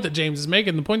not the point that James is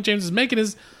making. The point James is making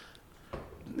is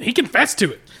he confessed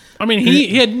to it. I mean,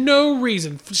 he had no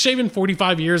reason. Shaving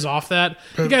 45 years off that,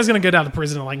 the guy's going to get out of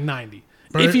prison at like 90.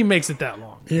 If he makes it that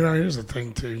long. Here's the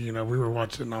thing, too. We were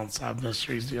watching Unsolved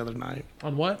Mysteries the other night.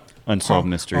 On what? Unsolved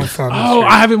Mysteries. Unsolved Oh,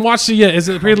 Mysteries. I haven't watched it yet. Is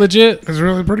it pretty legit? It's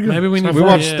really pretty good. Maybe we need We to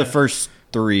watched yeah. the first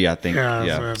 3, I think.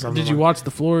 Yeah. Did you watch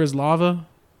The Floor is Lava?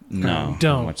 No.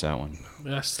 Don't. Watch that one.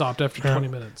 I stopped after 20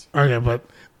 minutes. Okay, but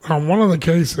on one of the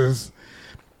cases,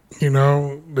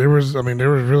 there was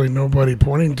really nobody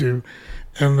pointing to,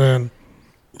 and then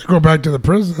they go back to the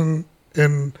prison,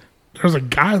 and there's a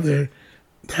guy there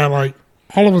that, like,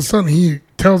 all of a sudden he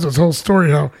tells his whole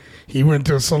story how he went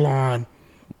to a salon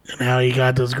and how he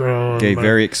got this girl. Gave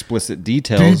very explicit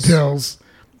details.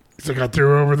 He's like, I threw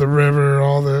her over the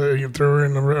river, you threw her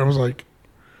in the river. I was like,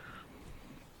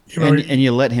 and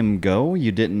you let him go?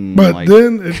 You didn't, but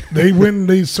then they went and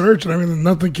they searched and everything,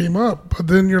 nothing came up. But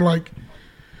then you're like,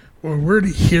 well, where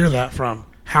did he hear that from?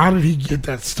 How did he get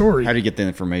that story? How do you get the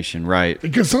information? Right.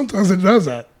 Because sometimes it does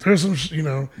that. There's some,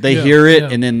 They hear it,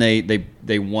 and then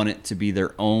they want it to be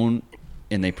their own,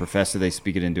 and they profess it, they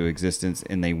speak it into existence,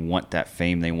 and they want that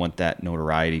fame, they want that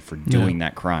notoriety for doing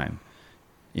that crime.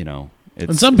 And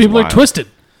some people are twisted.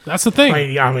 That's the thing.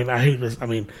 I hate this.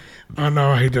 I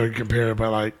know I hate to compare it,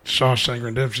 but like Shawshank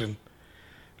Redemption,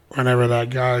 whenever that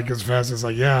guy gets fast, it's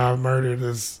like, yeah, I murdered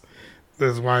this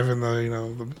wife and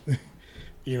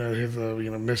his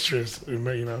mistress,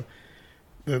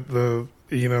 the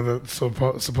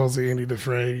supposedly Andy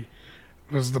Dufresne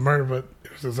was the murder, but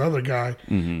it was this other guy,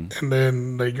 and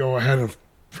then they go ahead and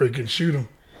freaking shoot him.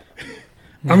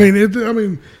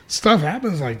 Stuff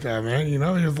happens like that, man.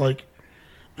 It's like,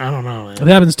 I don't know, man. It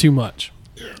happens too much.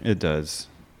 It does.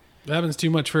 It happens too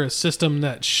much for a system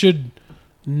that should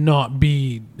not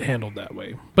be handled that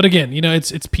way. But again,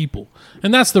 it's people,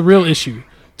 and that's the real issue.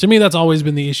 To me, that's always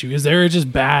been the issue. Is there are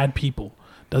just bad people.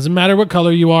 Doesn't matter what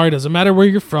color you are. It doesn't matter where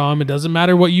you're from. It doesn't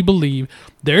matter what you believe.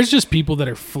 There's just people that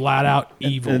are flat out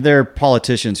evil. There are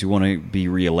politicians who want to be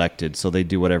reelected, so they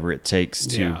do whatever it takes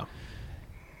to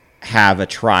have a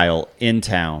trial in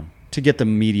town to get the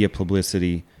media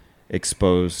publicity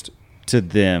exposed to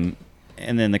them,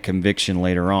 and then the conviction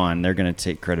later on. They're going to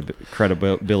take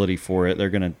credibility for it. They're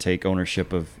going to take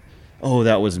ownership of, oh,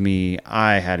 that was me.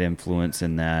 I had influence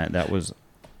in that. That was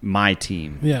my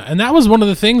team. Yeah, and that was one of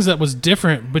the things that was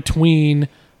different between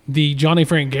the Johnny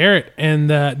Frank Garrett and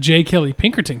the J. Kelly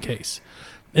Pinkerton case.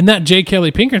 In that J.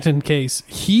 Kelly Pinkerton case,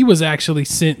 he was actually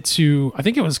sent to, I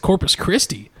think it was Corpus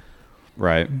Christi.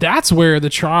 Right. That's where the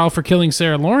trial for killing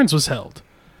Sarah Lawrence was held.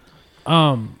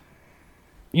 In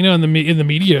the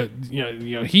media,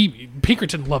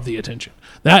 Pinkerton loved the attention.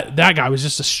 That guy was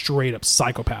just a straight up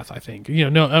psychopath, I think.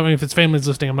 If it's families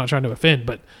listening, I'm not trying to offend,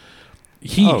 but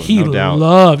he no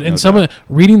loved, doubt. and some of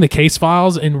reading the case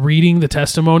files and reading the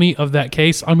testimony of that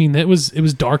case. It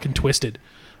was dark and twisted.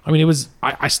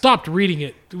 I stopped reading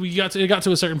it. It got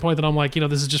to a certain point that I'm like,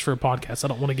 this is just for a podcast. I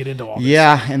don't want to get into all this.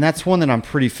 Yeah, and that's one that I'm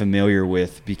pretty familiar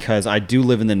with because I do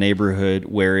live in the neighborhood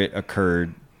where it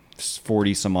occurred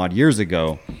 40 some odd years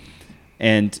ago,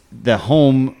 and the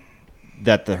home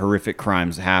that the horrific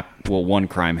crimes one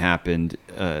crime happened,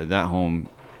 that home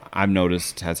I've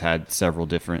noticed has had several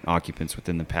different occupants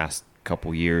within the past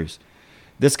couple years.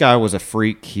 This guy was a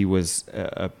freak. He was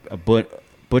a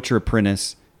butcher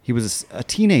apprentice. He was a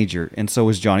teenager, and so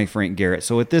was Johnny Frank Garrett.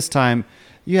 So at this time,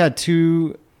 you had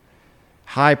 2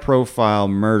 high-profile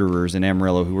murderers in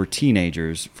Amarillo who were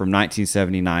teenagers from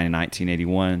 1979 and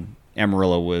 1981.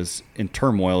 Amarillo was in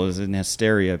turmoil, was in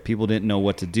hysteria. People didn't know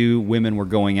what to do. Women were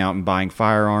going out and buying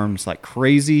firearms like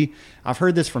crazy. I've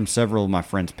heard this from several of my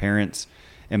friends' parents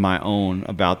and my own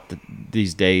about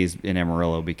these days in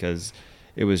Amarillo because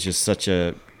it was just such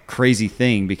a crazy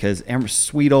thing because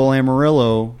sweet old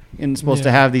Amarillo isn't supposed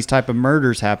to have these type of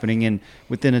murders happening, and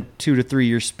within a 2 to 3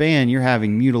 year span, you're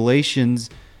having mutilations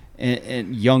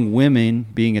and young women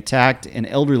being attacked and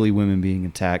elderly women being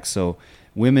attacked. So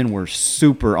women were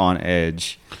super on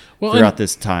edge throughout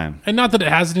this time. And not that it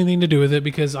has anything to do with it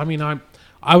because,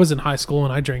 I was in high school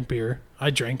and I drank beer. I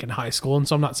drank in high school, and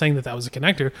so I'm not saying that was a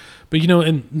connector. But,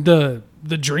 in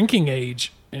the drinking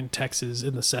age in Texas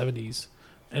in the 70s.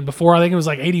 And before, I think it was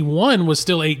like 81 was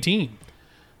still 18.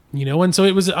 You know, and so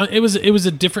it was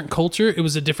a different culture. It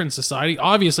was a different society.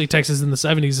 Obviously, Texas in the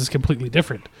 70s is completely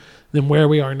different than where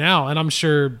we are now. And I'm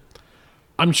sure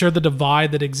the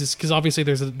divide that exists, because obviously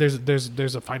there's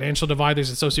a financial divide, there's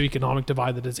a socioeconomic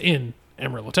divide that is in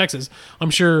Amarillo, Texas. I'm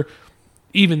sure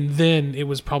even then it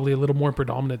was probably a little more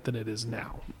predominant than it is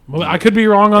now. Well, I could be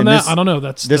wrong on that. I don't know.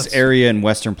 This area in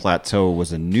Western Plateau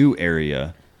was a new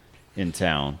area in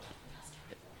town.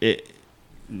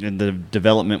 The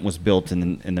development was built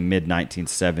in the mid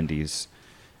 1970s,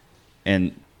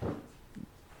 and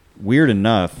weird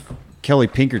enough, Kelly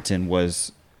Pinkerton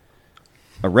was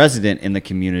a resident in the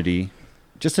community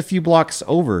just a few blocks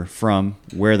over from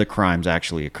where the crimes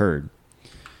actually occurred.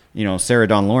 You know, Sarah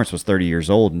Dawn Lawrence was 30 years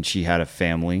old, and she had a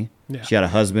family. Yeah. She had a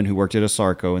husband who worked at a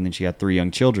Sarco, and then she had 3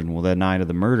 young children. Well, that night of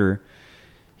the murder,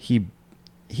 he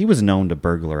was known to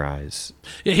burglarize.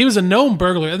 Yeah, he was a known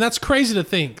burglar, and that's crazy to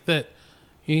think that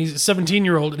he's a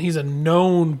 17-year-old and he's a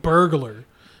known burglar.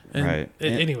 And right.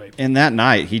 Anyway. And that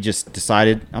night, he just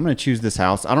decided, I'm going to choose this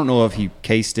house. I don't know if he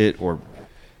cased it or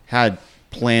had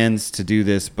plans to do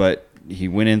this, but he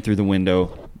went in through the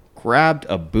window, grabbed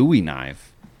a Bowie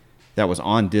knife that was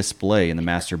on display in the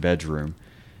master bedroom,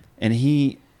 and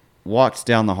he walked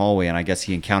down the hallway, and I guess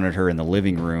he encountered her in the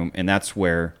living room, and that's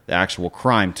where the actual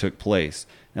crime took place.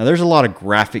 Now, there's a lot of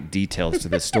graphic details to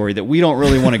this story that we don't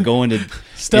really want to go into.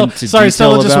 Stella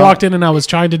just walked in, and I was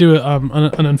trying to do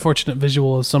an unfortunate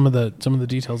visual of some of the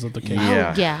details of the case.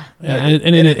 Yeah. Yeah,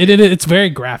 and it's very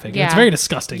graphic. Yeah. It's very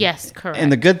disgusting. Yes, correct. And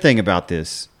the good thing about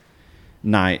this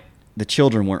night, the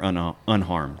children were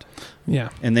unharmed. Yeah,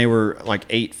 and they were like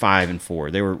 8, 5, and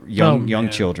 4. They were young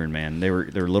children, man. They were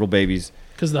little babies.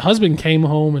 Because the husband came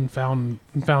home and found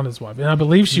his wife, and I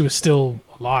believe she was still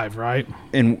alive, right?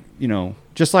 And you know,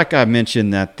 just like I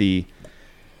mentioned that the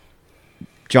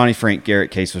Johnny Frank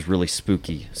Garrett case was really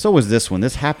spooky, so was this one.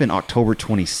 This happened October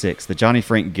 26th. The Johnny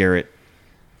Frank Garrett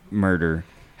murder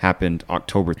happened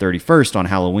October 31st on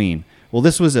Halloween. Well,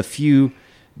 this was a few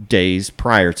days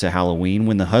prior to Halloween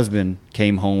when the husband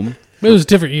came home. It was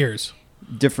different years.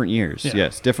 Different years, yeah.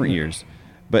 Yes, different years.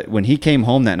 But when he came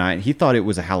home that night, he thought it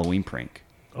was a Halloween prank.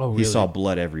 Oh, really? He saw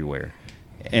blood everywhere.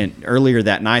 And earlier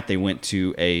that night, they went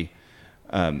to a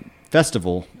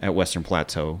festival at Western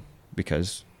Plateau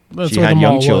because she had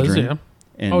young children. Was,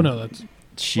 yeah. And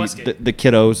that's the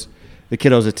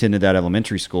kiddos attended that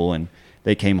elementary school, and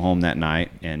they came home that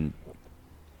night. And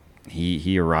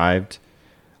he arrived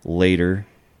later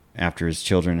after his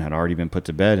children had already been put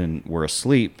to bed and were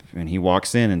asleep. And he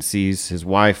walks in and sees his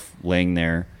wife laying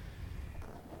there,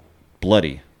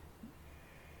 bloody.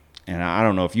 And I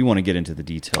don't know if you want to get into the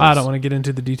details. I don't want to get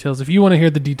into the details. If you want to hear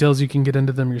the details, you can get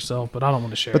into them yourself, but I don't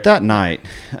want to share. But that night,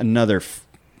 another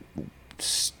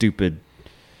stupid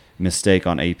mistake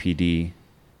on APD.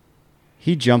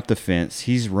 He jumped the fence.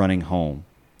 He's running home.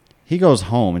 He goes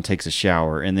home and takes a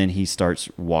shower, and then he starts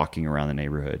walking around the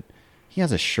neighborhood. He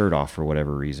has a shirt off for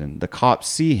whatever reason. The cops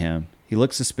see him. He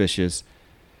looks suspicious.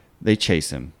 They chase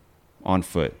him on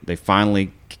foot. They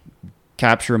finally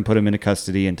capture him, put him into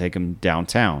custody, and take him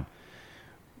downtown.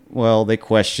 Well, they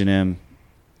question him.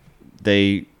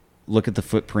 They look at the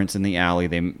footprints in the alley.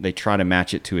 They try to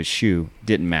match it to his shoe.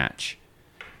 Didn't match.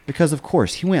 Because, of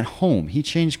course, he went home. He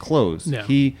changed clothes. Yeah.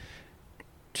 He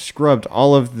scrubbed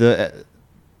all of the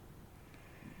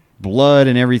blood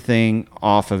and everything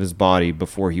off of his body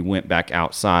before he went back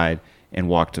outside and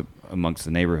walked amongst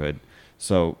the neighborhood.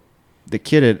 So the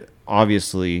kid had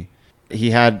obviously,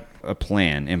 he had a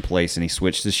plan in place, and he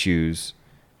switched his shoes,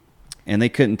 and they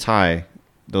couldn't tie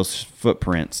those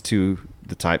footprints to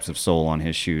the types of sole on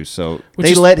his shoes, so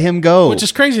they let him go. Which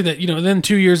is crazy that, then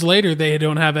 2 years later they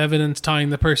don't have evidence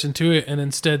tying the person to it, and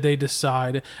instead they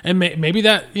decide, and maybe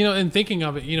that, in thinking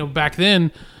of it, back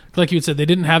then, like you had said, they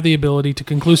didn't have the ability to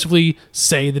conclusively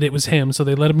say that it was him, so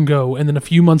they let him go, and then a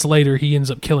few months later he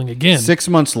ends up killing again. 6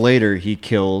 months later he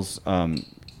kills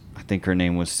I think her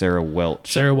name was Sarah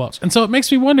Welch. And so it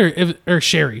makes me wonder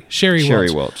Sherry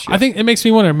Welch. Yeah. I think it makes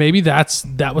me wonder, maybe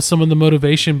that was some of the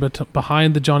motivation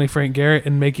behind the Johnny Frank Garrett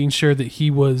and making sure that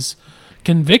he was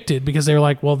convicted, because they were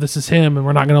like, well, this is him, and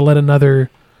we're not going to let another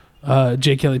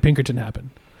J. Kelly Pinkerton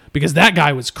happen. Because that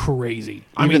guy was crazy.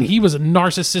 I mean, he was a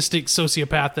narcissistic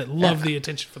sociopath that loved the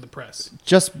attention for the press.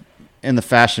 Just in the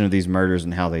fashion of these murders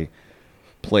and how they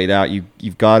played out,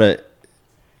 you've got to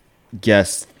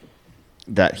guess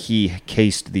that he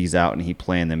cased these out and he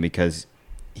planned them, because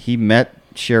he met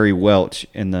Sherry Welch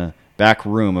in the back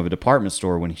room of a department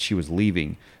store when she was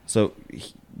leaving. So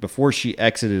before she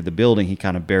exited the building, he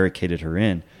kind of barricaded her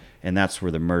in, and that's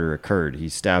where the murder occurred. He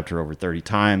stabbed her over 30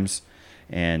 times,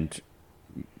 and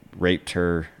raped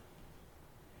her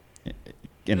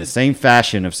in the same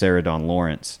fashion of Sarah Dawn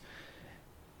Lawrence.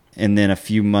 And then a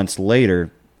few months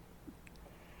later,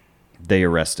 they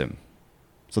arrest him.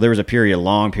 So there was a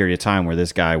long period of time where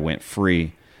this guy went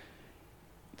free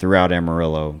throughout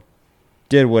Amarillo,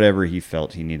 did whatever he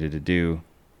felt he needed to do,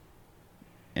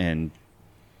 and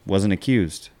wasn't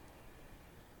accused.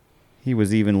 He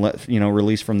was even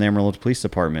released from the Amarillo Police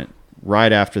Department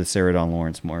right after the Sarah Dawn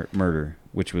Lawrence murder,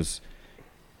 which was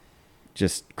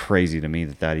just crazy to me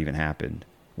that even happened.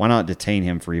 Why not detain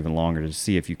him for even longer to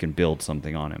see if you can build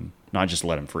something on him, not just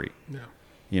let him free? Yeah.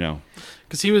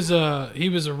 Because he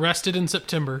was arrested in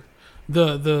September.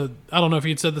 The I don't know if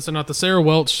you'd said this or not.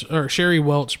 The Sherry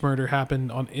Welch murder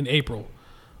happened in April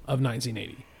of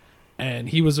 1980, and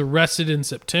he was arrested in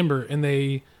September. And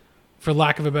they, for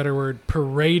lack of a better word,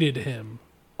 paraded him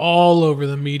all over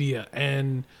the media.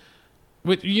 And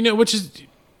which is,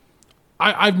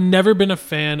 I've never been a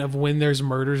fan of when there's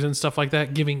murders and stuff like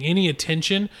that, giving any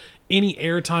attention, any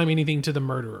airtime, anything to the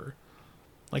murderer.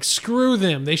 Like, screw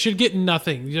them. They should get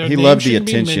nothing. He loved the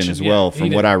attention as well,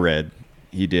 from what I read.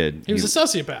 He did. He was a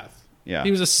sociopath. Yeah.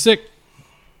 He was a sick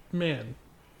man.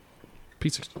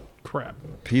 Piece of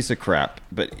crap.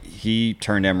 But he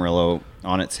turned Amarillo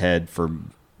on its head for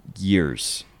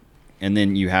years. And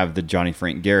then you have the Johnny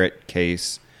Frank Garrett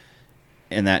case,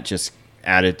 and that just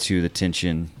added to the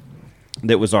tension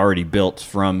that was already built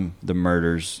from the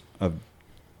murders of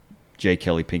J.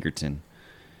 Kelly Pinkerton.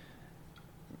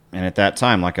 And at that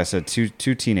time, like I said, two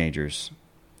teenagers.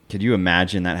 Could you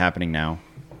imagine that happening now?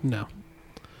 No.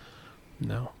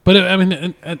 But I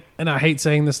mean, and I hate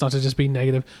saying this not to just be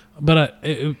negative, but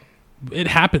it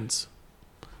happens.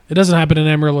 It doesn't happen in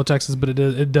Amarillo, Texas, but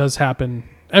it does happen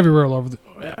everywhere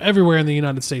everywhere in the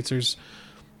United States. There's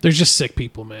just sick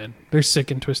people, man. There's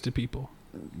sick and twisted people.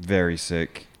 Very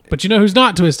sick. But you know who's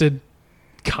not twisted?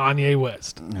 Kanye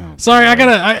West. Oh, sorry,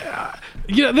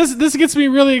 this gets me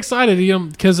really excited,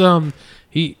 because and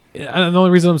the only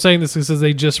reason I'm saying this is because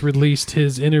they just released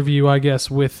his interview, I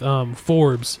guess, with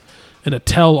Forbes in a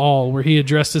tell-all where he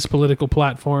addressed his political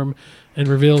platform and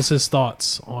reveals his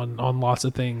thoughts on lots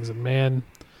of things. And man,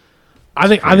 I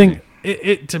think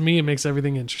it to me it makes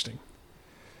everything interesting.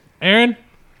 Aaron,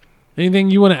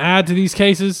 anything you want to add to these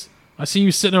cases? I see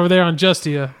you sitting over there on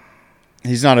Justia.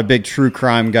 He's not a big true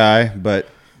crime guy, but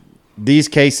these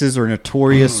cases are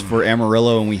notorious for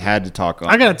Amarillo, and we had to talk on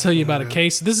I got to tell you about a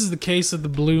case. This is the case of the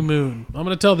Blue Moon. I'm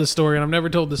going to tell this story, and I've never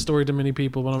told this story to many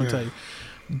people, but I'm going to tell you.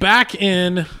 Back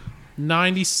in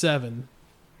 96,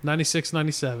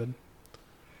 97,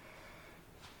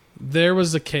 there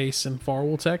was a case in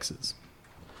Farwell, Texas,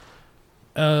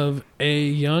 of a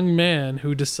young man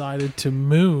who decided to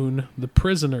moon the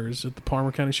prisoners at the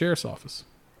Palmer County Sheriff's Office.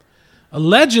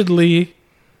 Allegedly,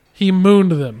 he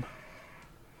mooned them,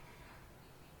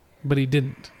 but he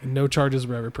didn't, and no charges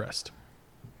were ever pressed.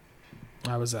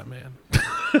 I was that man.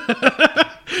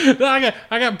 I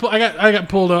got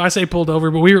pulled over. I say pulled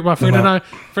over, but my friend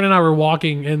and I were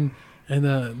walking, and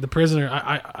the prisoner,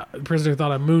 the prisoner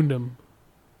thought I mooned him.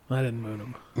 I didn't moon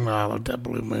him. No, I looked at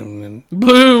Blue Moon. And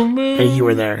Blue Moon. Hey, you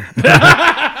were there.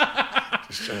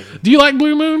 Do you like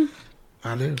Blue Moon?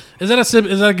 I do. Is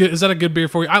that a good beer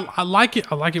for you? I like it.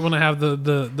 I like it when I have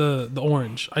the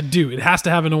orange. I do. It has to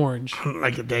have an orange.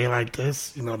 Like a day like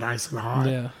this, nice and hot.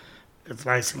 Yeah. It's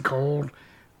nice and cold.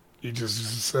 You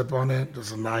just sip on it.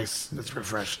 It's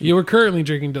refreshing. You were currently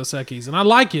drinking Dos Equis, and I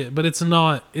like it, but it's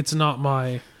not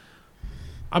my.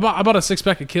 I bought a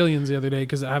 6-pack of Killians the other day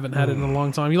because I haven't had it in a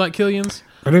long time. You like Killians?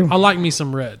 I do. I like me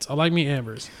some reds. I like me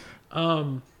ambers.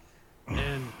 And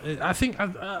I think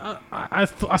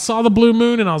I saw the Blue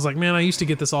Moon, and I was like, man, I used to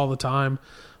get this all the time,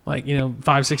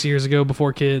 5-6 years ago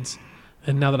before kids.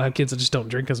 And now that I have kids, I just don't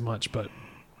drink as much. But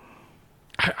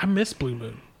I miss Blue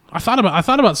Moon. I thought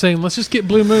about saying let's just get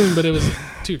Blue Moon, but it was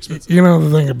too expensive. The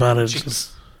thing about it is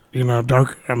just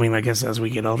dark. I mean, I guess as we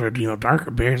get older,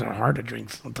 darker beers are hard to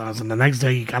drink sometimes, and the next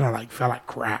day you kind of feel like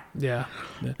crap. Yeah.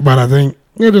 But I think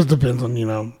it just depends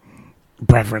on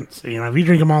preference. If you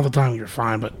drink them all the time, you're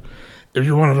fine. But if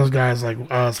you're one of those guys like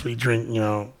us, we drink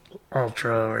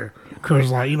Ultra or Coors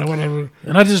Light, whatever.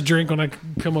 And I just drink when I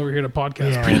come over here to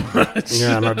podcast. Pretty much.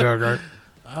 Yeah, no joke, right?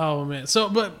 Oh man!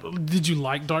 But did you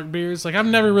like dark beers? I've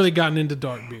never really gotten into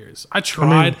dark beers. I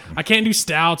tried. I can't do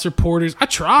stouts or porters. I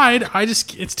tried.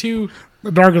 It's too.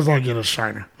 The dark is like a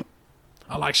Shiner.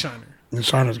 I like Shiner. The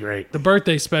Shiner's great. The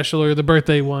birthday special or the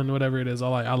birthday one, whatever it is.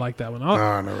 I like that one.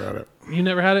 I never had it. You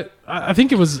never had it? I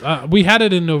think it was. We had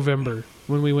it in November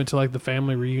when we went to the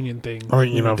family reunion thing. I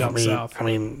think down for me, south.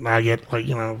 I get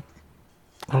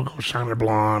I'll go Shiner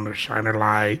Blonde or Shiner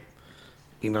Light.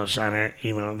 Shiner.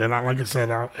 They're not, like I said.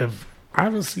 If I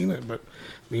haven't seen it, but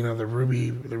the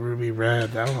ruby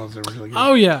red, that one was a really good.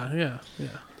 Oh yeah.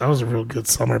 That was a real good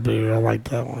summer beer. I like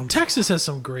that one. Texas has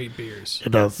some great beers.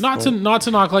 It does. Not to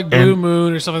knock like Blue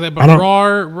Moon or stuff like that, but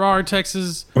raw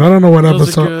Texas. I don't know what those are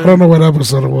episode. good. I don't know what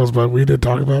episode it was, but we did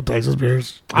talk about Texas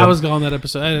beers. I was gone that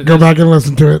episode. Go back and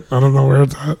listen to it. I don't know where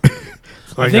it's at.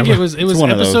 I think it was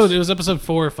one of those. episode. It was episode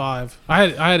 4 or 5. I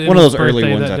had One of those early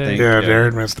birthday ones, that I day. think. Yeah,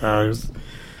 Jared missed out.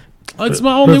 It's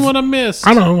my only one I missed.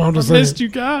 I know. I'm just saying. Missed you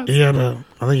guys.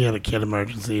 I think he had a kid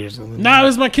emergency or something. No, it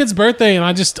was my kid's birthday, and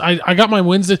I got my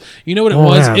Wednesday. You know what it Oh,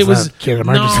 was? yeah, It was that kid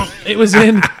emergency.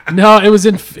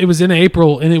 it was in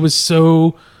April, and it was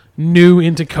so new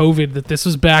into COVID that this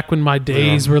was back when my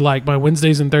days were like my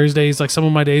Wednesdays and Thursdays. Like some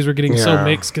of my days were getting so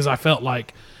mixed because I felt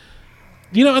like,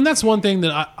 and that's one thing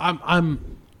that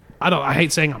I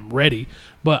hate saying I'm ready,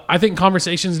 but I think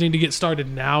conversations need to get started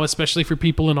now, especially for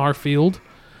people in our field,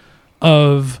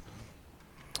 of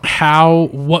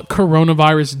what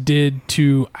coronavirus did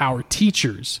to our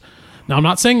teachers. Now, I'm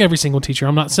not saying every single teacher.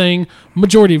 I'm not saying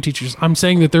majority of teachers. I'm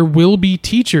saying that there will be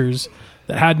teachers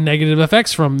that had negative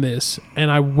effects from this. And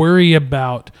I worry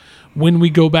about when we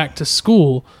go back to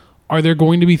school, are there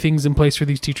going to be things in place for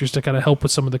these teachers to kind of help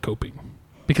with some of the coping?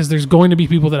 Because there's going to be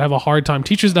people that have a hard time,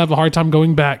 teachers that have a hard time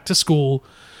going back to school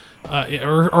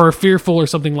or are fearful or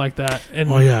something like that. And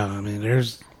Well, yeah.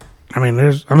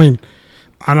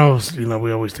 I know,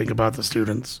 we always think about the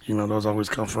students. Those always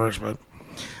come first, but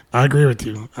I agree with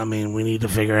you. We need to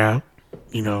figure out,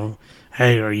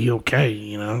 hey, are you okay?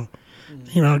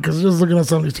 Because just looking at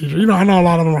some of these teachers, I know a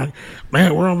lot of them are like,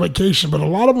 man, we're on vacation, but a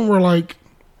lot of them were like,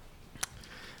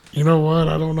 you know what?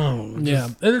 I don't know. Yeah,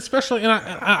 and especially, and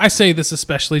I say this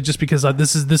especially just because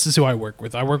this is who I work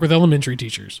with. I work with elementary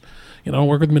teachers. I don't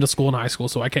work with middle school and high school,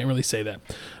 so I can't really say that.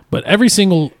 But every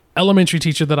single elementary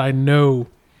teacher that I know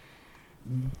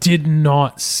did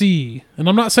not see, and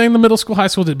I'm not saying the middle school, high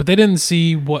school did, but they didn't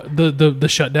see what the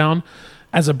shutdown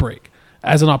as a break,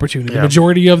 as an opportunity. Yeah. The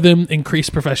majority of them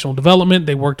increased professional development.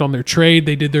 They worked on their trade.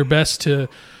 They did their best to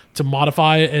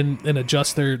modify it and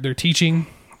adjust their teaching.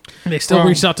 And they still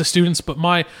reached out to students, but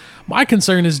my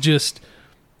concern is just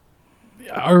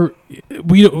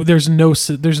there's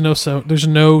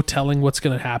no telling what's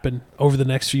going to happen over the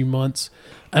next few months.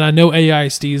 And I know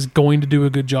AISD is going to do a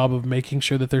good job of making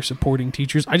sure that they're supporting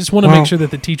teachers. I just want to make sure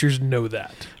that the teachers know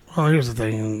that. Well, here's the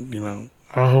thing,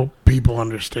 I hope people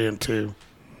understand too,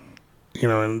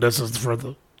 and this is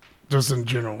just in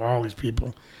general, all these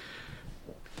people.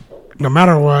 No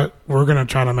matter what, we're going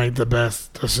to try to make the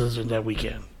best decision that we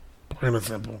can. Plain and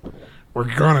simple.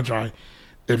 We're going to try.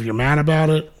 If you're mad about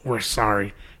it, we're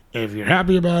sorry. If you're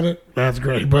happy about it, that's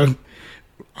great. But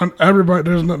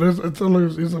everybody, it's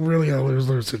really a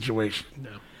lose-lose situation. No.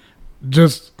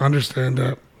 Just understand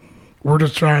that we're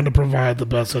just trying to provide the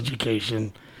best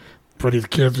education for these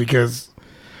kids because,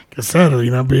 like I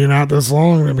said, being out this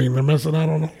long, they're missing out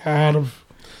on a lot of.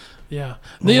 Yeah,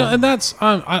 and that's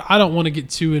I don't want to get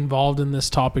too involved in this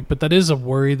topic, but that is a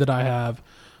worry that I have.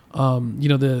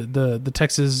 The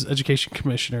Texas Education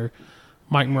Commissioner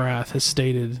Mike Morath has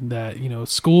stated that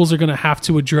schools are going to have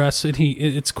to address, and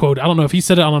it's quote, I don't know if he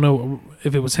said it, I don't know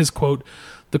if it was his quote,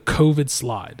 the COVID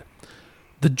slide,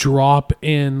 the drop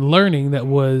in learning that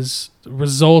was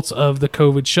results of the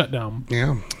COVID shutdown,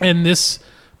 and this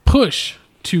push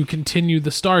to continue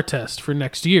the STAR test for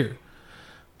next year.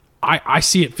 I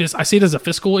see it as a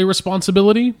fiscal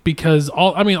irresponsibility because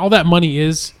all that money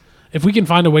is, if we can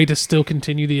find a way to still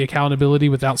continue the accountability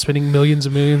without spending millions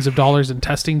and millions of dollars in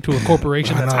testing to a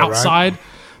corporation that's outside, right?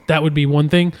 That would be one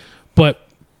thing. But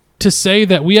to say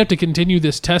that we have to continue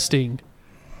this testing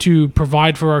to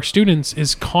provide for our students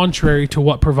is contrary to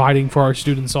what providing for our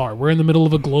students are. We're in the middle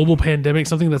of a global pandemic,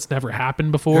 something that's never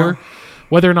happened before. Yeah.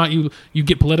 Whether or not you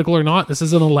get political or not, this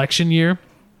is an election year.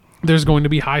 There's going to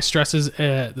be high stresses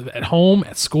at home,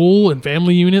 at school, and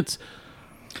family units.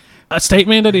 A state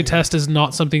mandated test is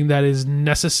not something that is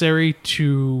necessary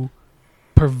to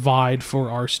provide for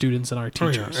our students and our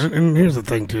teachers. Oh, yeah. And here's the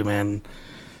thing too, man.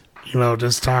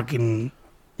 Just talking,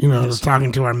 just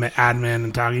talking to our admin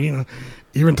and talking,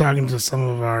 even talking to some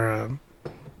of our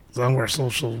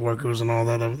social workers and all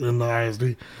that in the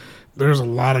ISD. There's a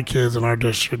lot of kids in our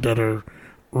district that are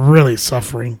really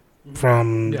suffering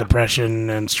from depression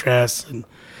and stress and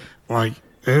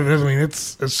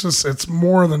it's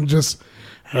more than just,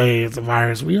 hey, it's a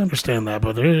virus. We understand that,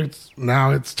 but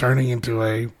it's turning into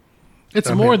a.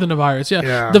 It's more than a virus.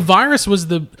 Yeah. The virus was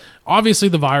obviously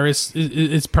the virus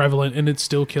is prevalent and it's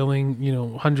still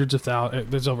killing, hundreds of thousands.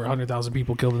 There's over 100,000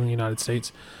 people killed in the United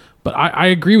States. But I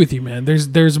agree with you, man.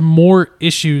 There's more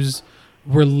issues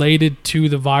related to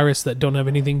the virus that don't have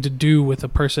anything to do with a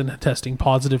person testing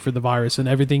positive for the virus, and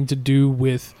everything to do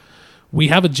with, we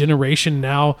have a generation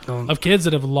now of kids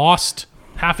that have lost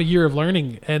half a year of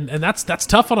learning, and that's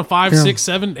tough on a 5, 6,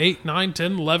 7, 8, 9,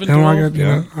 10, 11,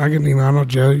 12. I know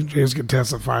James can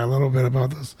testify a little bit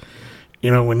about this.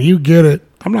 When you get it,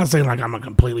 I'm not saying like I'm a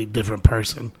completely different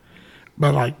person,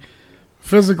 but like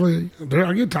physically,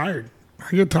 I get tired.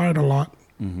 I get tired a lot.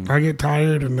 I get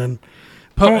tired, and then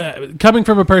coming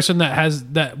from a person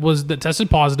that tested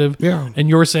positive, and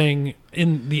you're saying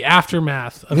in the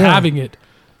aftermath of having it,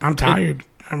 I'm tired.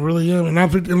 I really am, and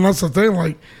that's the thing.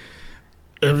 Like,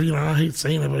 if I hate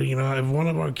saying it, but if one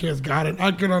of our kids got it,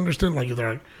 I could understand. Like, if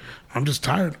they're like, I'm just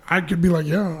tired, I could be like,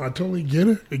 yeah, I totally get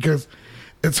it, because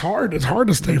it's hard. It's hard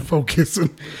to stay focused. Or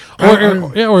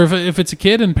if it's a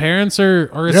kid and parents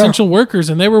are essential workers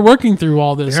and they were working through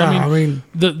all this. Yeah, I mean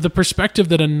the perspective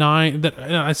that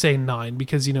I say 9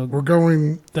 because we're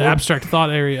going the abstract thought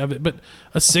area of it, but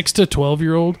a 6 to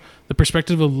 12-year-old, the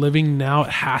perspective of living now, it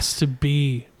has to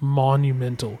be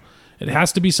monumental. It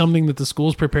has to be something that the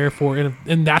schools prepare for,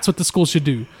 and that's what the schools should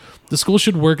do. The schools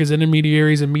should work as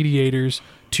intermediaries and mediators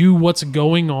to what's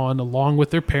going on, along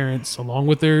with their parents, along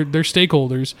with their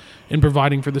stakeholders, in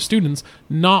providing for the students,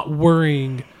 not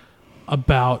worrying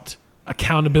about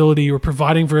accountability or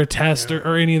providing for a test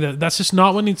or any of that. That's just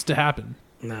not what needs to happen.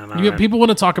 No. People want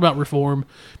to talk about reform.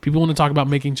 People want to talk about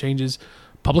making changes.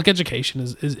 Public education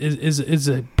is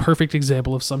a perfect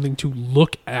example of something to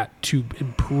look at to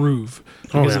improve.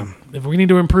 Because if we need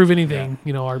to improve anything,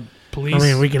 our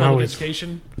police, we can always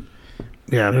education.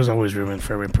 Yeah, there's always room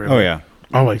for improvement. Oh, yeah.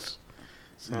 Always.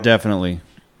 So. Definitely.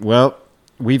 Well,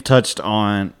 we've touched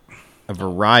on a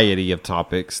variety of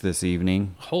topics this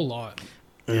evening. A whole lot.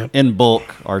 Yep. In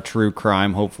bulk, our true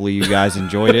crime. Hopefully you guys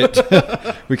enjoyed it.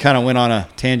 We kind of went on a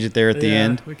tangent there at the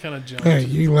end. We kind of jumped. Hey,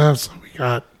 you left, so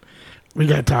we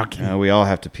got talking. We all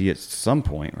have to pee at some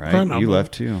point, right? You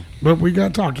left too. But we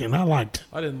got talking. I liked it.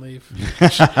 I didn't leave.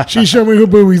 She showed me her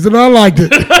boobies, and I liked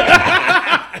it.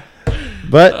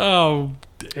 But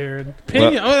Aaron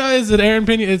Pena. Is it Aaron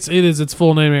Pena? It is. It's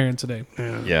full name Aaron today.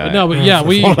 Yeah.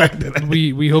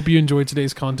 We hope you enjoyed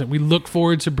today's content. We look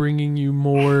forward to bringing you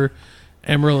more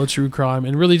Amarillo true crime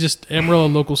and really just Amarillo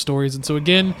local stories. And so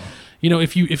again,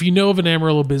 if you know of an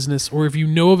Amarillo business, or if you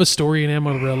know of a story in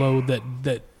Amarillo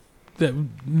that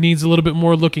needs a little bit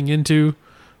more looking into,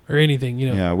 or anything,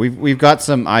 Yeah, we've got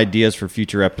some ideas for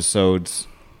future episodes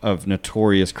of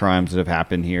notorious crimes that have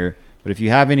happened here. But if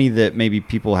you have any that maybe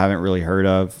people haven't really heard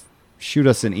of, shoot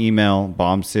us an email,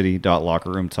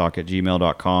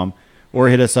 bombcity.lockerroomtalk@gmail.com, or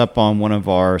hit us up on one of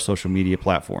our social media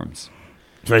platforms.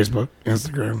 Facebook,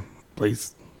 Instagram,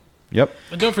 please. Yep.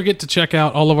 And don't forget to check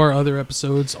out all of our other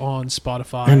episodes on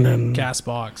Spotify, and then,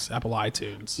 CastBox, Apple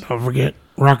iTunes. Don't forget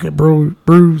Rocket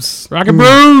Brews. Rocket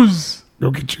Brews!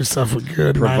 Go get yourself a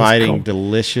good, providing nice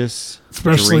delicious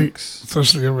drinks.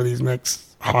 Especially over these next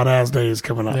hot-ass days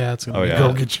coming up. Yeah, it's going to be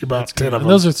Go get you about 10 of them. And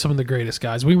those are some of the greatest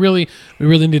guys. We really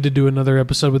need to do another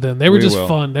episode with them. They were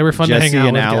fun. They were fun Jesse to hang out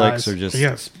and with. Alex guys. are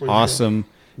just awesome,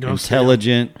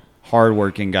 intelligent,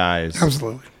 hardworking guys.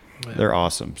 Absolutely. They're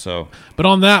awesome. So, but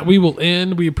on that, we will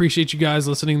end. We appreciate you guys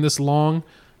listening this long.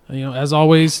 As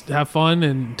always, have fun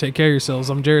and take care of yourselves.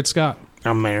 I'm Jared Scott.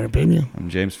 I'm Aaron Pena. I'm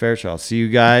James Fairchild. See you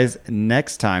guys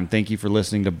next time. Thank you for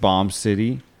listening to Bomb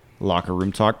City Locker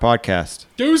Room Talk Podcast.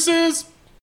 Deuces!